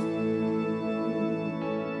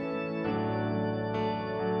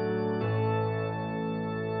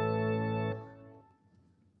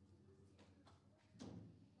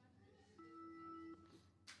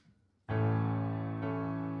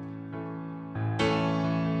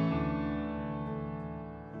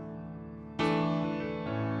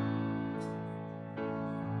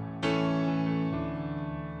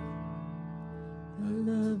 I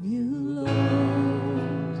love you, Lord.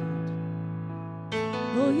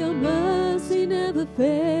 Oh, your mercy never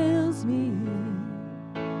fails me.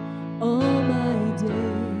 All my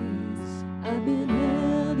days I've been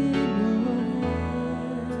held in your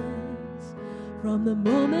hands. From the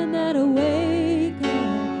moment that I wake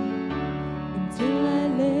up until I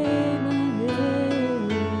lay my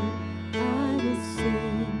head, I will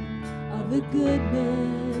sing of the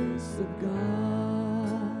goodness of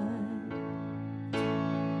God.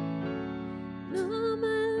 All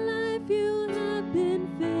my life you have been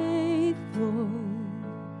faithful.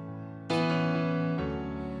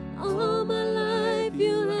 All my life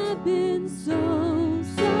you have been so,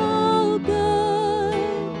 so good.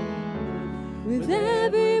 With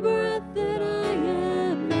every breath that I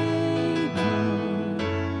am able,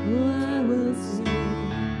 oh, I will sing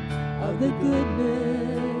of the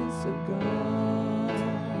goodness of God.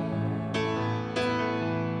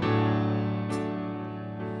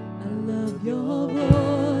 I love your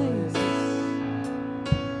voice.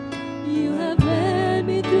 You have led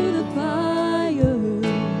me through the fire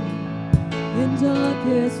in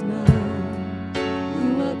darkest night.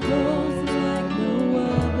 You are close like no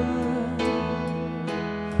other.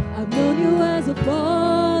 I've known you as a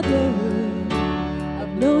father.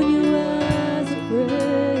 I've known you as a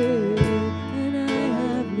friend, and I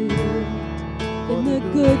have lived in the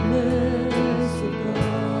goodness of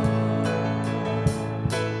God.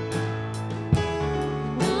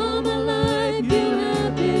 All my life you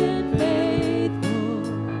have been faithful.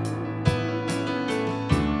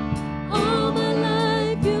 All my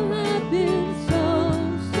life you have been so,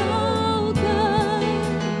 so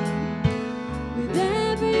good. With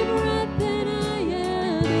every breath that I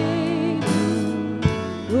am able,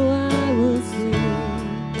 oh, I will sing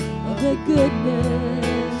of the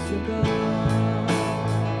goodness of God.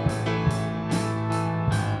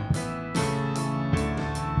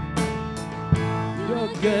 Your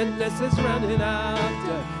goodness is running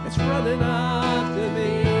after, it's running after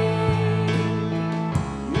me.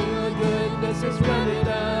 Your goodness is running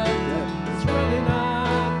after, it's running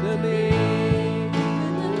after me.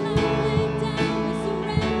 When the light laid down, I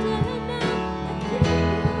surrender now. I give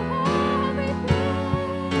you everything.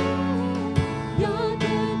 Your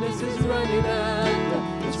goodness This is running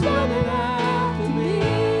after, it's running after me.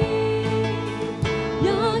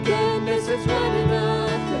 Your goodness This is running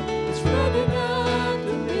after, it's running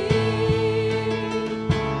after me.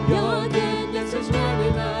 Your goodness is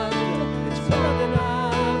running after, it's running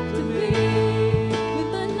after me. With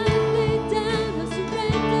my life laid down, I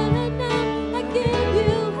surrender now. I give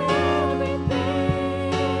you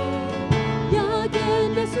everything. Your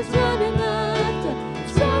goodness is running after,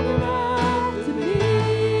 it's running after me.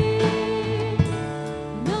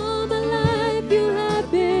 And all my life you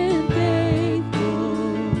have been faithful.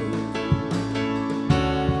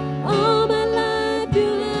 All my life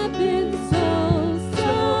you have been so,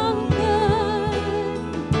 so good.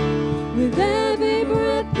 With every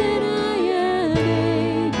breath that I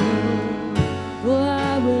am able, oh,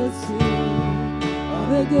 I will sing of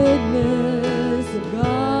the goodness of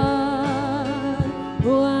God.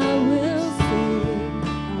 Oh, I will sing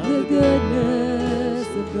of the goodness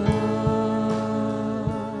of God.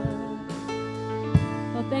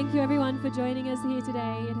 Well, thank you everyone for joining us here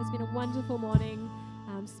today. It has been a wonderful morning.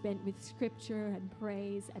 spent with scripture and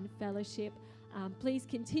praise and fellowship. Please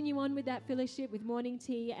continue on with that fellowship with morning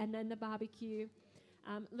tea and then the barbecue.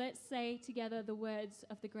 Let's say together the words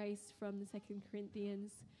of the grace from the 2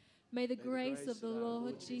 Corinthians. May the grace of the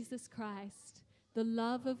Lord Jesus Christ, the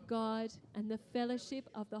love of God, and the fellowship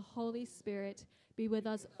of the Holy Spirit be with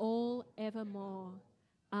us all evermore.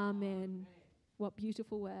 Amen. What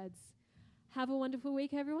beautiful words. Have a wonderful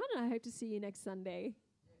week, everyone. I hope to see you next Sunday.